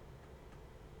straight up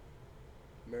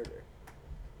murder.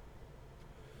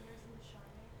 Here's The Shining.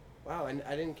 Wow, and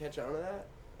I didn't catch on to that.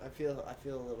 I feel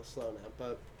a little slow now,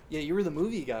 but Yeah, you were the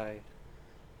movie guy.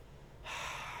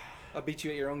 I beat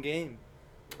you at your own game.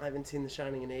 I haven't seen The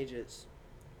Shining in ages.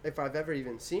 If I've ever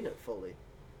even seen it fully.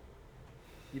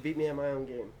 You beat me at my own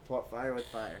game. Fought fire with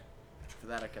fire. For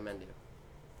that I commend you.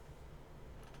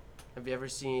 Have you ever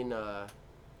seen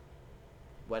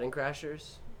Wedding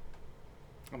Crashers?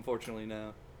 Unfortunately,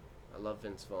 no. I love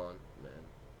Vince Vaughn, man.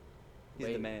 He's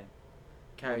Wait. the man.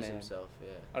 Carries man. himself, yeah.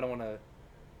 I don't want to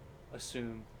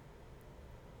assume.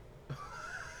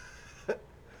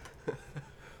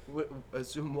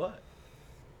 Assume what?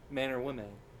 Man or woman.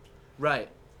 Right.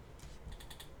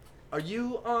 Are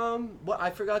you what I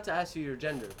forgot to ask you your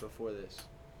gender before this.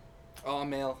 Oh, I'm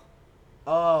male.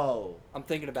 Oh. I'm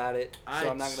thinking about it, so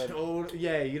I'm not gonna.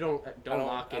 Yeah, you don't I don't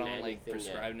lock I into don't like anything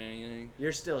prescribe yet. to anything.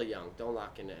 You're still young. Don't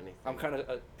lock into anything. I'm kind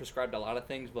of prescribed to a lot of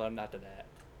things, but I'm not to that.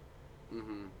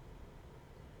 Mhm.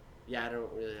 Yeah, I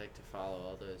don't really like to follow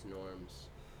all those norms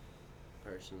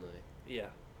personally. Yeah.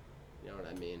 You know what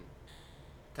I mean?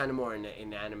 Kind of more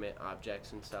inanimate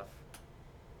objects and stuff.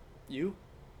 You,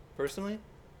 personally?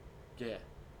 Yeah.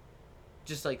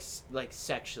 Just like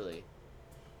sexually.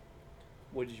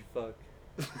 What did you fuck?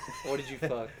 What did you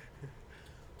fuck? Did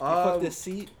you fuck this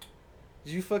seat?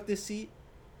 Did you fuck this seat?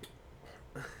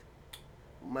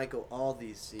 Michael, all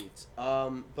these seats.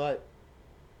 But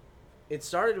it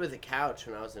started with a couch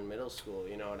when I was in middle school,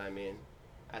 you know what I mean?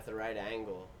 At the right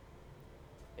angle.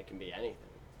 It can be anything.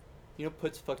 You know,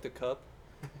 Puts fucked a cup.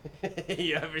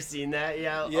 You ever seen that?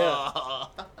 Yeah. Yeah. Oh.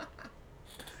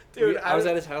 Dude, I was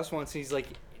at his house once, and he's like,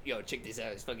 "Yo, check this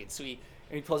out. It's fucking sweet."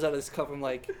 And he pulls out this cup. I'm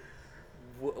like,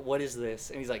 "What is this?"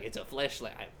 And he's like, "It's a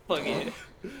fleshlight." I fucking.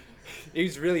 He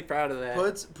was really proud of that.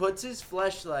 Puts his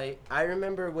fleshlight. I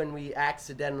remember when we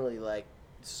accidentally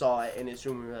saw it in his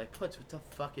room. We were like, "Puts, what the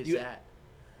fuck is that?"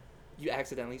 You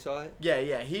accidentally saw it?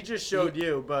 Yeah. He just showed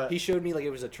you, but He showed me like it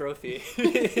was a trophy.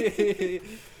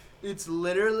 it's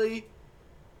literally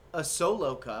a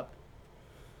Solo cup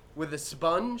with a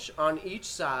sponge on each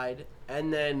side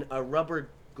and then a rubber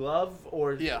glove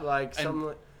or Yeah, like and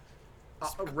some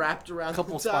wrapped around a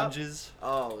couple the top. sponges.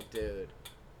 Oh, dude.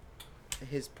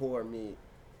 His poor meat.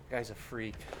 Guy's a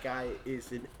freak. Guy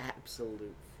is an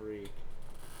absolute freak.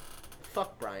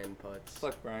 Fuck Brian Putz.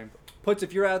 Fuck Brian. Puts,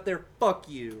 if you're out there, fuck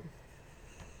you.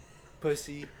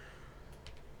 Pussy.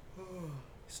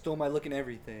 Stole my look and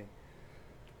everything.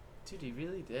 Dude, he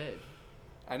really did.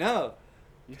 I know.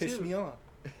 You Pissed too. me off.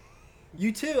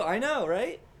 You too, I know,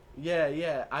 right?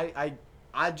 Yeah.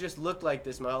 I just looked like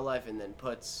this my whole life, and then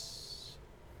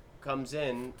comes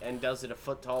in and does it a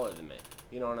foot taller than me.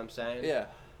 You know what I'm saying? Yeah.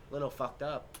 Little fucked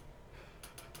up.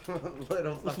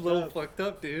 Little fucked A little up. fucked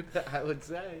up, dude. I would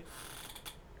say.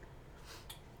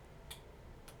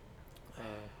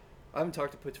 I haven't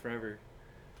talked to Puts forever.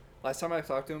 Last time I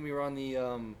talked to him, we were on the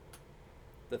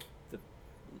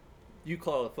you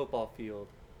call it a football field.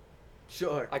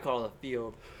 Sure. I call it a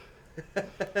field.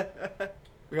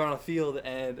 We were on a field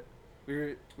and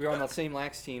we were on the same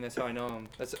lax team. That's how I know him.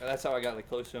 That's how I got like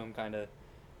close to him, kind of.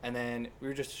 And then we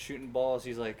were just shooting balls.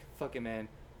 He's like, "Fuck it, man.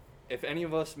 If any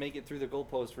of us make it through the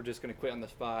goalpost, we're just gonna quit on the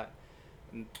spot."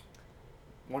 And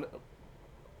one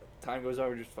time goes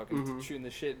over, just fucking shooting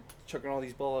the shit, chucking all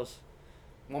these balls.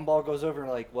 One ball goes over, and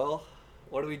like, well,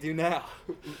 what do we do now?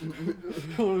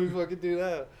 What do we fucking do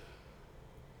now?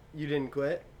 You didn't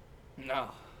quit?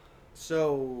 No,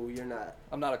 So you're not.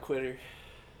 I'm not a quitter.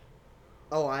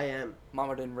 Oh, I am.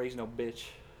 Mama didn't raise no bitch.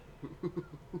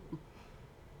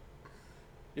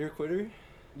 You're a quitter?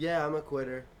 Yeah, I'm a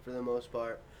quitter for the most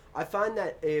part. I find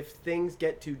that if things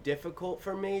get too difficult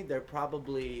for me, they're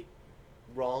probably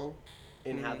wrong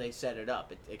in how Mhm. they set it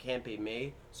up. It can't be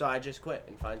me, so I just quit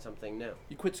and find something new.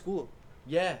 You quit school.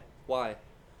 Yeah, Why?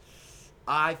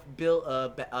 I've built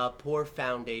a poor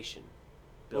foundation.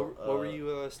 What were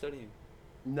you studying?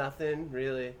 Nothing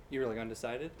really. You were like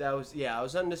undecided? I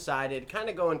was undecided, kind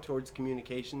of going towards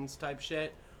communications type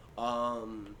shit.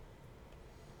 But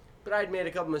I'd made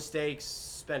a couple mistakes,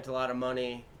 spent a lot of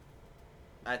money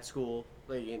at school,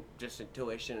 like just in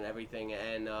tuition and everything,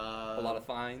 and A lot of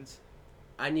fines.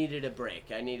 I needed a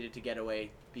break. I needed to get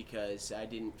away because I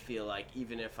didn't feel like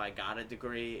even if I got a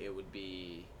degree, it would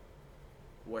be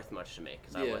worth much to me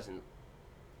because I Yeah.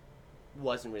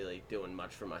 wasn't really doing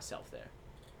much for myself there.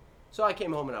 So I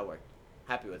came home and I worked.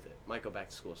 Happy with it. Might go back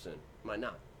to school soon. Might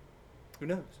not. Who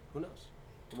knows? Who knows?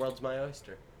 The world's my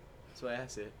oyster. That's the way I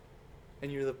see it.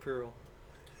 And you're the pearl.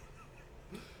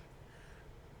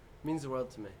 Means the world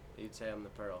to me. You'd say I'm the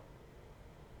pearl.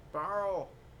 Pearl.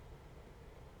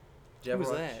 Did you Who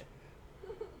ever was watch- that?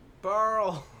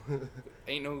 Pearl.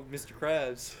 Ain't no Mr.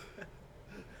 Krabs.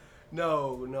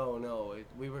 No.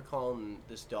 We were calling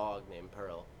this dog named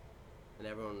Pearl, and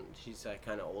everyone. She's like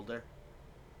kind of older,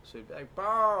 so we'd be like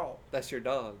Pearl. That's your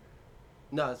dog.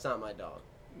 No, it's not my dog.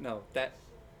 No,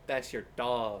 that's your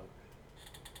dog.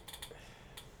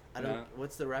 I don't. No.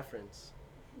 What's the reference?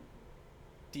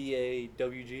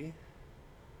 DAWG.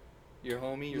 Your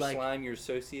homie, your Like- slime, your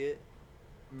associate.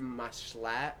 My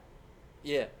slat.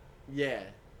 Yeah, Yeah.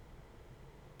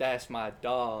 that's my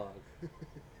dog.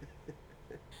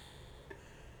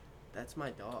 That's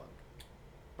my dog.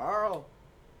 Pearl.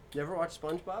 You ever watch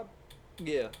SpongeBob?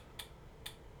 Yeah,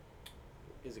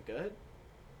 Is it good?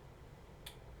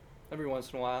 every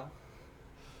once in a while.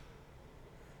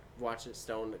 Watched it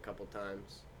stoned a couple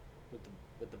times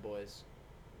with the boys.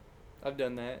 I've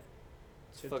done that.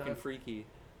 It's Good fucking time. freaky.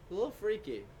 A little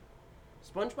freaky.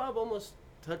 SpongeBob almost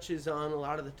touches on a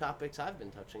lot of the topics I've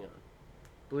been touching on.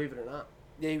 Believe it or not.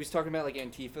 Yeah, he was talking about like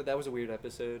Antifa. That was a weird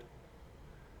episode.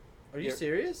 Are you Yeah.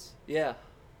 serious? Yeah.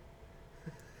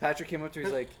 Patrick came up to me,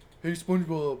 he's like, "Hey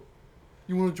SpongeBob,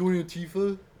 you want to join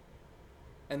Antifa?"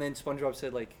 And then SpongeBob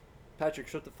said like, "Patrick,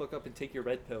 shut the fuck up and take your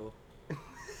red pill."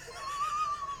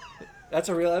 That's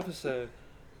a real episode.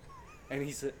 And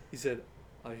he said,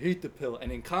 "I hate the pill."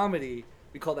 And in comedy,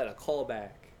 we call that a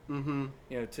callback. Mm-hmm.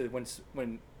 You know, to when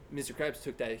Mr. Krabs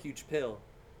took that huge pill.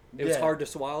 It was Yeah. hard to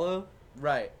swallow.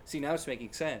 Right. See, now it's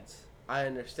making sense. I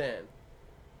understand.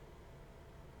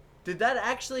 Did that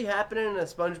actually happen in a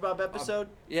SpongeBob episode?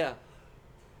 Yeah.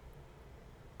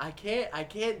 I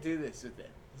can't do this with it.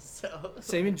 So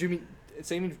Same in Jimmy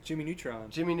Neutron.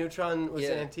 Jimmy Neutron was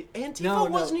Yeah. Antifa No,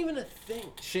 no. wasn't even a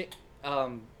thing.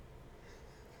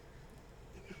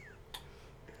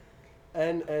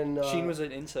 And Sheen was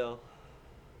an incel.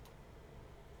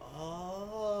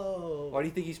 Oh. Why do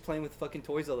you think he's playing with fucking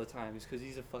toys all the time? It's because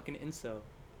he's a fucking incel.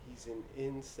 He's an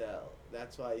incel.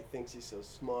 That's why he thinks he's so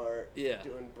smart. Yeah.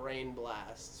 Doing brain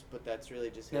blasts, but that's really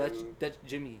just No, him. that's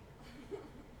Jimmy.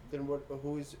 Then what?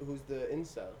 Who's the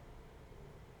incel?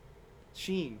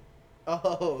 Sheen.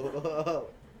 Oh.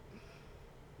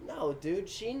 No, dude.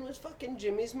 Sheen was fucking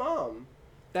Jimmy's mom.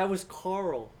 That was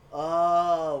Carl.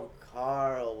 Oh,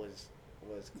 Carl was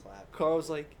clapping. Carl was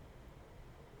like,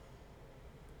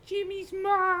 Jimmy's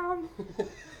mom.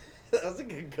 That was a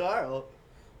good Carl.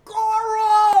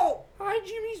 Carl! Hi,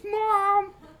 Jimmy's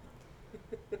mom.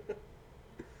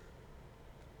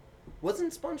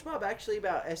 Wasn't SpongeBob actually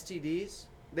about STDs?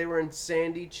 They were in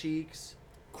Sandy Cheeks,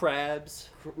 Krabs.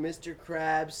 Mr.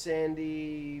 Krabs,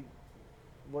 Sandy,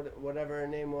 whatever her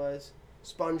name was.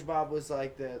 SpongeBob was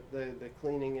like the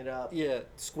cleaning it up. Yeah,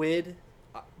 Squid.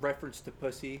 Reference to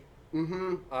pussy.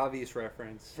 Mm-hmm. Obvious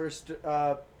reference. First,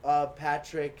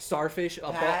 Patrick. Starfish.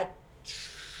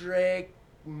 Patrick,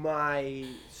 my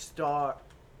star.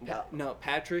 No,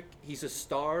 Patrick. He's a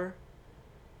star.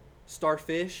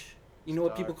 Starfish. You know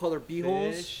what people call their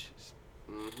beeholes?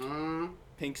 Mm-hmm.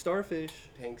 Pink starfish.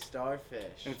 Pink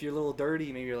starfish. And if you're a little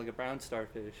dirty, maybe you're like a brown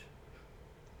starfish.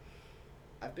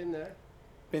 I've been there.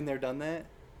 Been there, done that.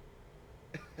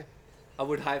 I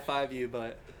would high five you,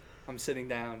 but I'm sitting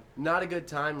down. Not a good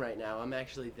time right now. I'm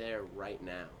actually there right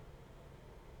now.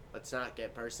 Let's not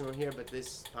get personal here, but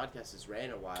this podcast has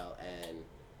ran a while, and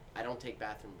I don't take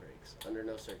bathroom breaks under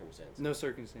no circumstances. No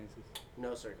circumstances.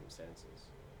 No circumstances.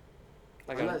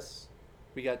 Unless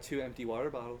we got 2 empty water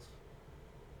bottles.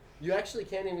 You actually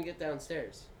can't even get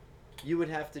downstairs. You would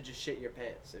have to just shit your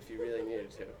pants if you really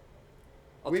needed to.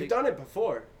 We've done it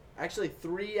before. Actually,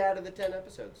 3 out of the 10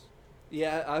 episodes.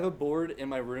 Yeah, I have a board in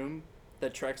my room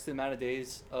that tracks the amount of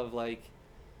days of like,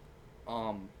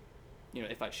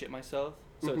 if I shit myself.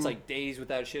 So it's like days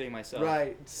without shitting myself.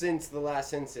 Right, since the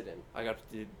last incident. I got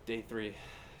to do day 3.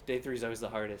 Day 3 is always the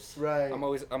hardest. Right.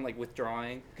 I'm like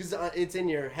withdrawing. Because it's in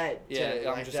your head. Yeah, too.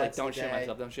 I'm just like, don't shit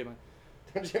myself, don't shit myself.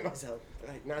 Don't shit myself.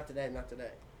 Like, not today, not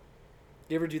today.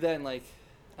 You ever do that in like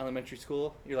elementary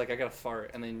school? You're like, I gotta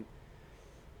fart, and then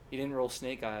you didn't roll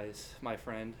snake eyes, my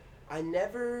friend. I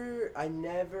never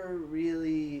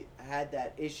really had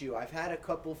that issue. I've had a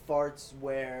couple farts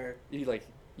where You like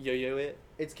yo-yo it?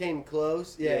 it came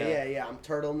close. Yeah. I'm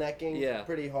turtlenecking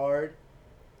pretty hard.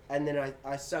 And then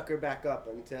I sucker back up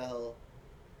until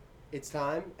it's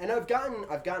time. And I've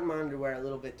gotten my underwear a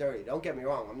little bit dirty. Don't get me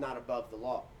wrong, I'm not above the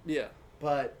law. Yeah.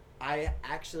 But I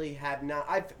actually have not.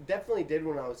 I definitely did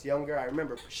when I was younger. I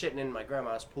remember shitting in my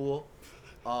grandma's pool.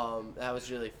 That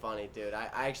was really funny, dude. I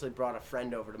actually brought a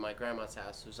friend over to my grandma's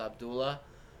house. It was Abdullah.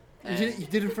 You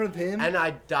did it in front of him? And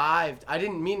I dived. I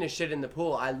didn't mean to shit in the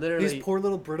pool. I literally... His poor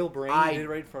little brittle brain, you did it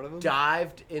right in front of him?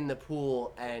 Dived in the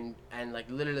pool and like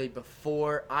literally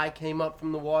before I came up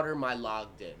from the water, my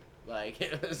log did. Like,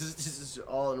 it was just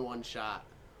all in one shot.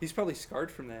 He's probably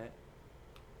scarred from that.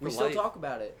 We still talk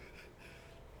about it.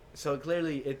 So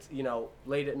clearly it's,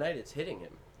 late at night it's hitting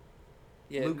him.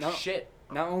 Yeah, Luke shit.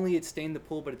 Not only it stained the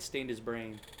pool, but it stained his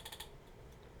brain.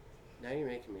 Now you're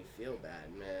making me feel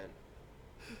bad, man.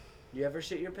 You ever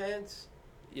shit your pants?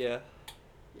 Yeah.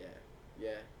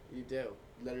 Yeah, you do.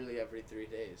 Literally every 3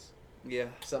 days. Yeah.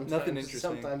 Sometimes, Nothing interesting.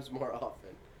 Sometimes more often.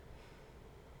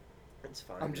 It's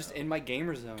fine. I'm just in my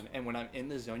gamer zone, and when I'm in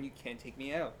the zone, you can't take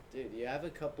me out. Dude, you have a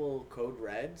couple code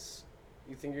reds.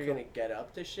 You think you're gonna get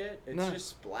up to shit? It's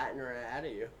just splatting right out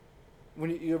of you. When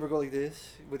you ever go like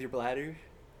this with your bladder,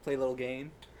 play a little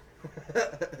game.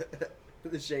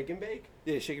 The shake and bake?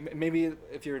 Yeah, maybe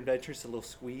if you're adventurous, a little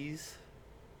squeeze.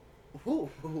 Ooh,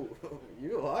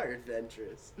 you are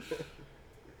adventurous.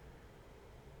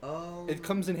 It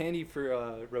comes in handy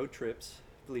for road trips,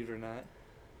 believe it or not.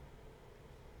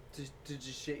 Did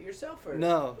you shit yourself or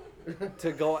no?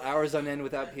 To go hours on end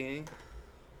without peeing.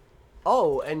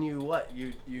 Oh, and you what?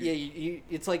 You Yeah, you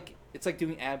it's like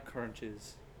doing ab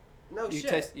crunches. No you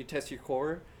shit. You test your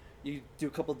core, you do a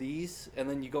couple of these, and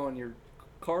then you go on your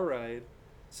car ride.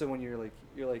 So when you're like,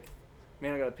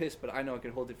 man, I gotta piss, but I know I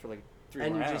can hold it for like 3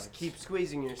 and more you hours. just keep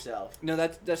squeezing yourself. No,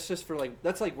 that's just for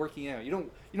that's like working out. You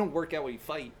don't work out when you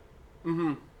fight.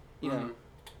 Mm-hmm. You know.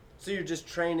 So you're just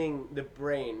training the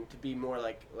brain to be more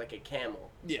like a camel.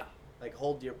 Yeah. Like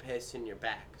hold your piss in your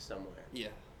back somewhere. Yeah.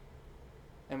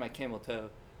 And my camel toe.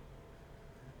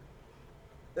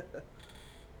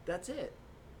 That's it.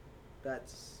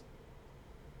 That's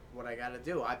what I gotta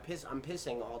do. I'm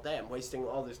pissing all day. I'm wasting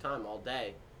all this time all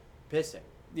day pissing.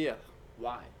 Yeah.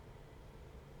 Why?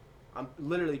 I'm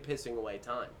literally pissing away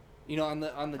time. On the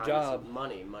Time job. is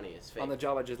money is fake. On the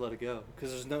job, I just let it go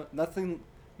because there's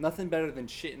nothing better than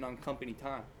shitting on company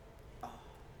time. Oh,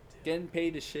 Getting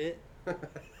paid to shit.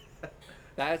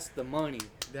 That's the money.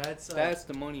 That's That's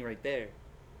the money right there.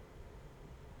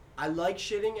 I like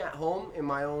shitting at home in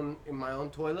my own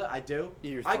toilet. I do.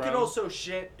 Your I could throne? also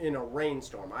shit in a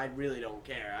rainstorm. I really don't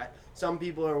care. Some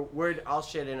people are worried. I'll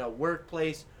shit in a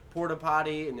workplace porta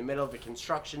potty in the middle of a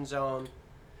construction zone.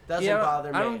 Doesn't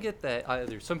bother me. I don't get that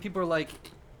either. Some people are like,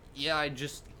 yeah, I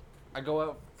go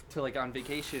out to like on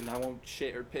vacation. I won't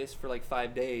shit or piss for like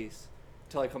 5 days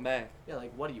till I come back. Yeah,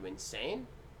 like what are you insane?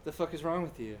 The fuck is wrong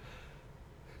with you?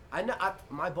 I know.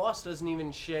 My boss doesn't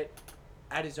even shit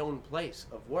at his own place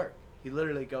of work. He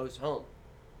literally goes home.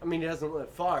 I mean, he doesn't live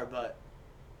far, but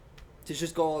To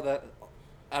just go all that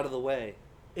out of the way.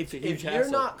 if It's a huge you're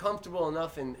hassle. not comfortable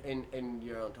enough in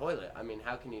your own toilet, I mean,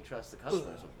 how can you trust the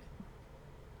customers with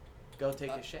it? Go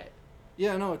take a shit.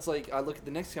 Yeah, no, it's like I look at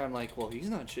the next guy. I'm like, well, he's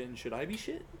not shitting. Should I be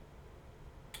shit?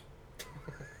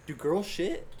 Do girls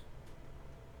shit?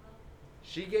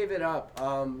 She gave it up.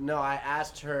 No, I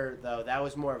asked her though. That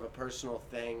was more of a personal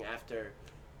thing. After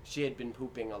she had been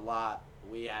pooping a lot,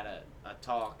 we had a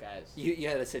talk as You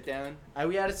had to sit down.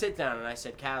 we had to sit down, and I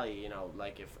said, Callie,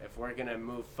 like if we're gonna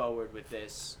move forward with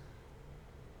this,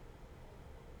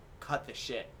 cut the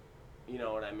shit. You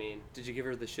know what I mean? Did you give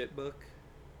her the shit book?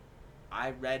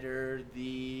 I read her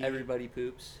the Everybody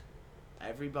poops.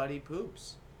 Everybody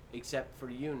poops, except for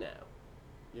you now.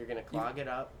 You're gonna clog it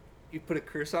up. You put a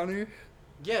curse on her?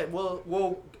 Yeah,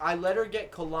 well, I let her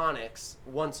get colonics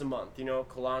once a month. You know what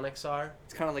colonics are?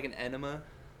 It's kind of like an enema.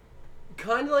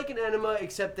 Kind of like an enema,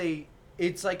 except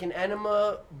it's like an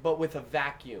enema, but with a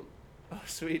vacuum. Oh,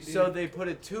 sweet. Dude. So they put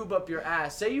a tube up your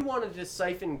ass. Say you wanted to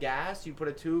siphon gas, you put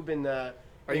a tube in the...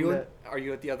 Are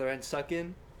you at the other end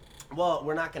sucking? Well,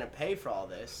 we're not going to pay for all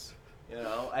this,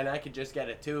 and I could just get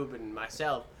a tube and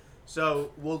myself.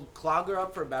 So we'll clog her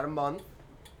up for about a month,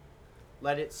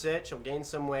 let it sit, she'll gain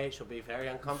some weight, she'll be very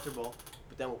uncomfortable,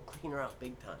 but then we'll clean her out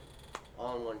big time,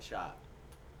 all in one shot.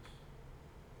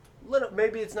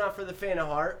 Maybe it's not for the faint of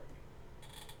heart.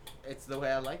 It's the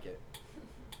way I like it.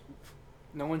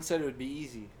 No one said it would be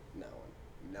easy.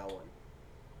 No one.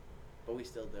 But we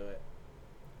still do it.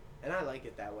 And I like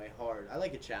it that way, hard. I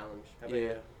like a challenge. How about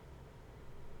you?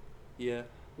 Yeah.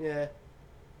 Yeah.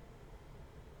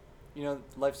 You know,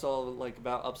 life's all like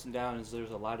about ups and downs. There's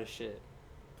a lot of shit.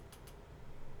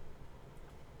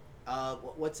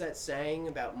 What's that saying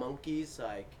about monkeys?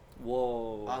 Like,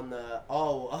 Whoa. on the...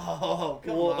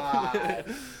 come Whoa. on.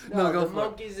 No, No, go the for it.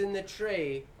 monkey's in the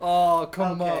tree. Oh,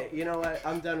 come Okay, on. you know what?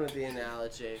 I'm done with the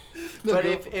analogy. No, But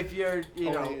go- if you're,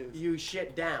 Oh, it is. you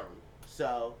shit down.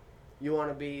 So, you want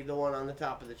to be the one on the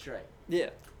top of the tray. Yeah.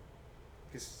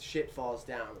 Because shit falls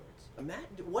downwards. Imagine,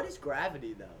 what is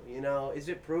gravity, though? Is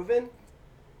it proven?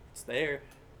 It's there.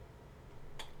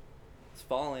 It's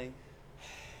falling.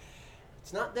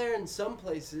 It's not there in some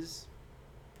places.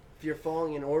 If you're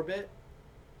falling in orbit,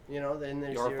 then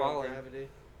there's You're zero falling. gravity.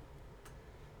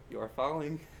 You are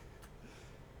falling.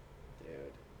 Dude,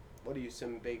 what are you,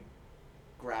 some big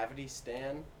gravity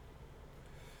stan?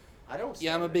 I don't.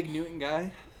 Yeah, I'm a stand big Newton guy.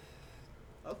 it.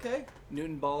 Okay.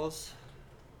 Newton balls.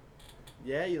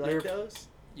 Yeah, you like You're- those?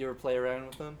 You ever play around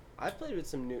with them? I played with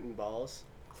some Newton balls.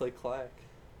 Click clack.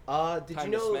 Did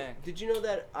Time you to know? smack. Did you know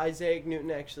that Isaac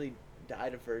Newton actually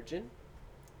died a virgin?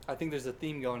 I think there's a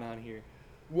theme going on here.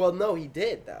 Well, no, he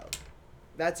did though.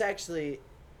 That's actually.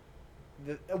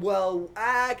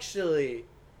 Actually,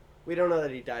 we don't know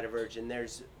that he died a virgin.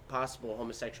 There's possible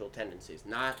homosexual tendencies.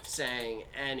 Not saying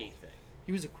anything.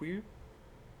 He was a queer?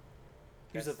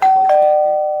 He was a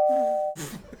That's-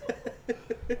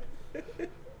 fudge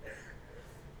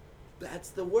That's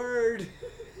the word.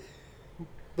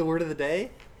 The word of the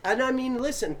day? And I mean,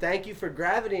 listen, thank you for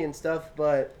gravity and stuff,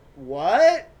 but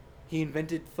what? He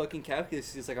invented fucking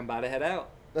calculus. He's like, I'm about to head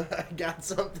out. I got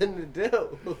something to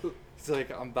do. He's like,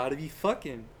 I'm about to be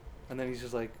fucking. And then he's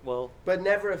just like, well, But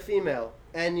never a female.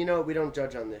 And you know what? We don't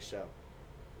judge on this show.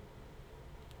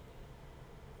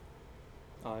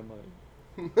 I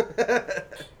might.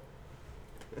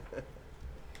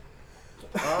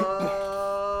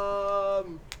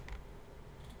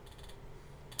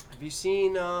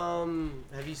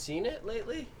 Have you seen it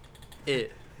lately?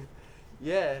 It.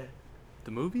 Yeah.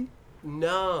 The movie?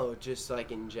 No, just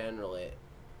like in general,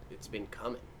 it's been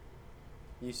coming.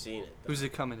 You've seen it. Though. Who's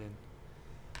it coming in?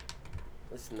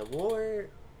 Listen, World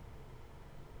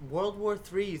War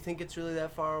III, you think it's really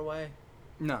that far away?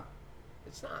 No.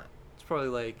 It's not. It's probably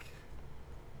like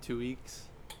 2 weeks,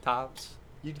 tops.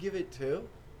 You'd give it 2?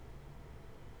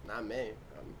 Not me.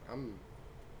 I'm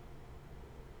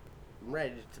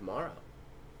ready tomorrow.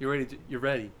 You're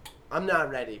ready. I'm not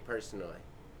ready personally,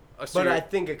 So but you're- I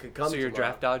think it could come. So you're a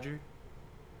tomorrow. draft dodger?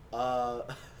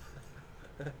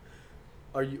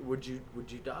 Would you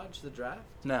dodge the draft?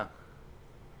 No.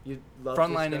 You love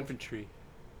Frontline infantry.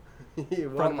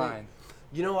 Frontline.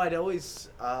 You know, I'd always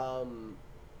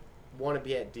want to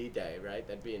be at D-Day, right?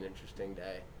 That'd be an interesting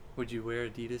day. Would you wear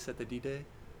Adidas at the D-Day?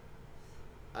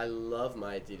 I love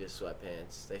my Adidas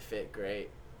sweatpants. They fit great.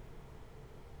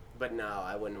 But no,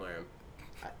 I wouldn't wear them.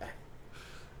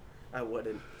 I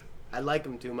wouldn't. I like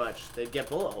them too much. They'd get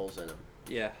bullet holes in them.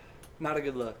 Yeah. Not a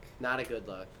good look. Not a good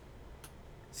look.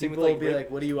 Same People with will be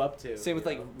like, "What are you up to?" Same with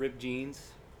you like know? ripped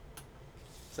jeans.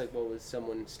 It's like, what was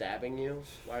someone stabbing you?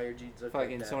 Why are your jeans look like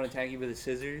Fucking that? someone attacking you with the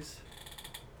scissors.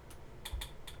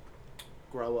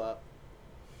 Grow up.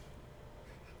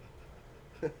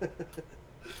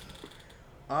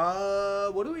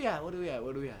 What do we at? Hour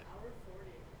 40.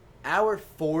 Hour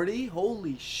 40?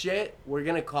 Holy shit. We're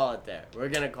gonna call it there.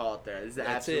 This is the That's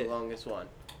absolute it. longest one.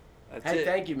 That's Hey, it.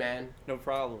 thank you, man. No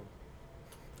problem.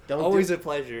 Don't Always do, a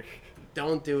pleasure.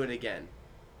 don't do it again.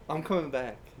 I'm coming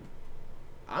back.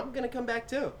 I'm gonna come back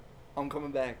too. I'm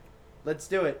coming back. Let's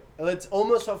do it. Let's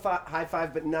almost high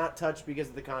five, but not touch because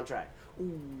of the contract.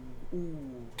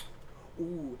 Ooh.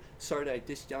 Sorry that I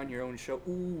dissed on your own show.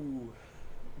 Ooh.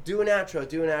 Do an outro.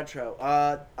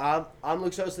 I'm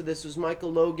Luke Sosa. This was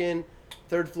Michael Logan,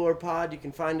 Third Floor Pod. You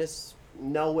can find us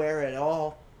nowhere at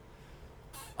all.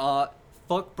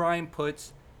 Fuck Brian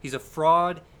Putz. He's a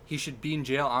fraud. He should be in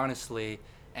jail, honestly.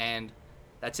 And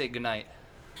that's it. Good night.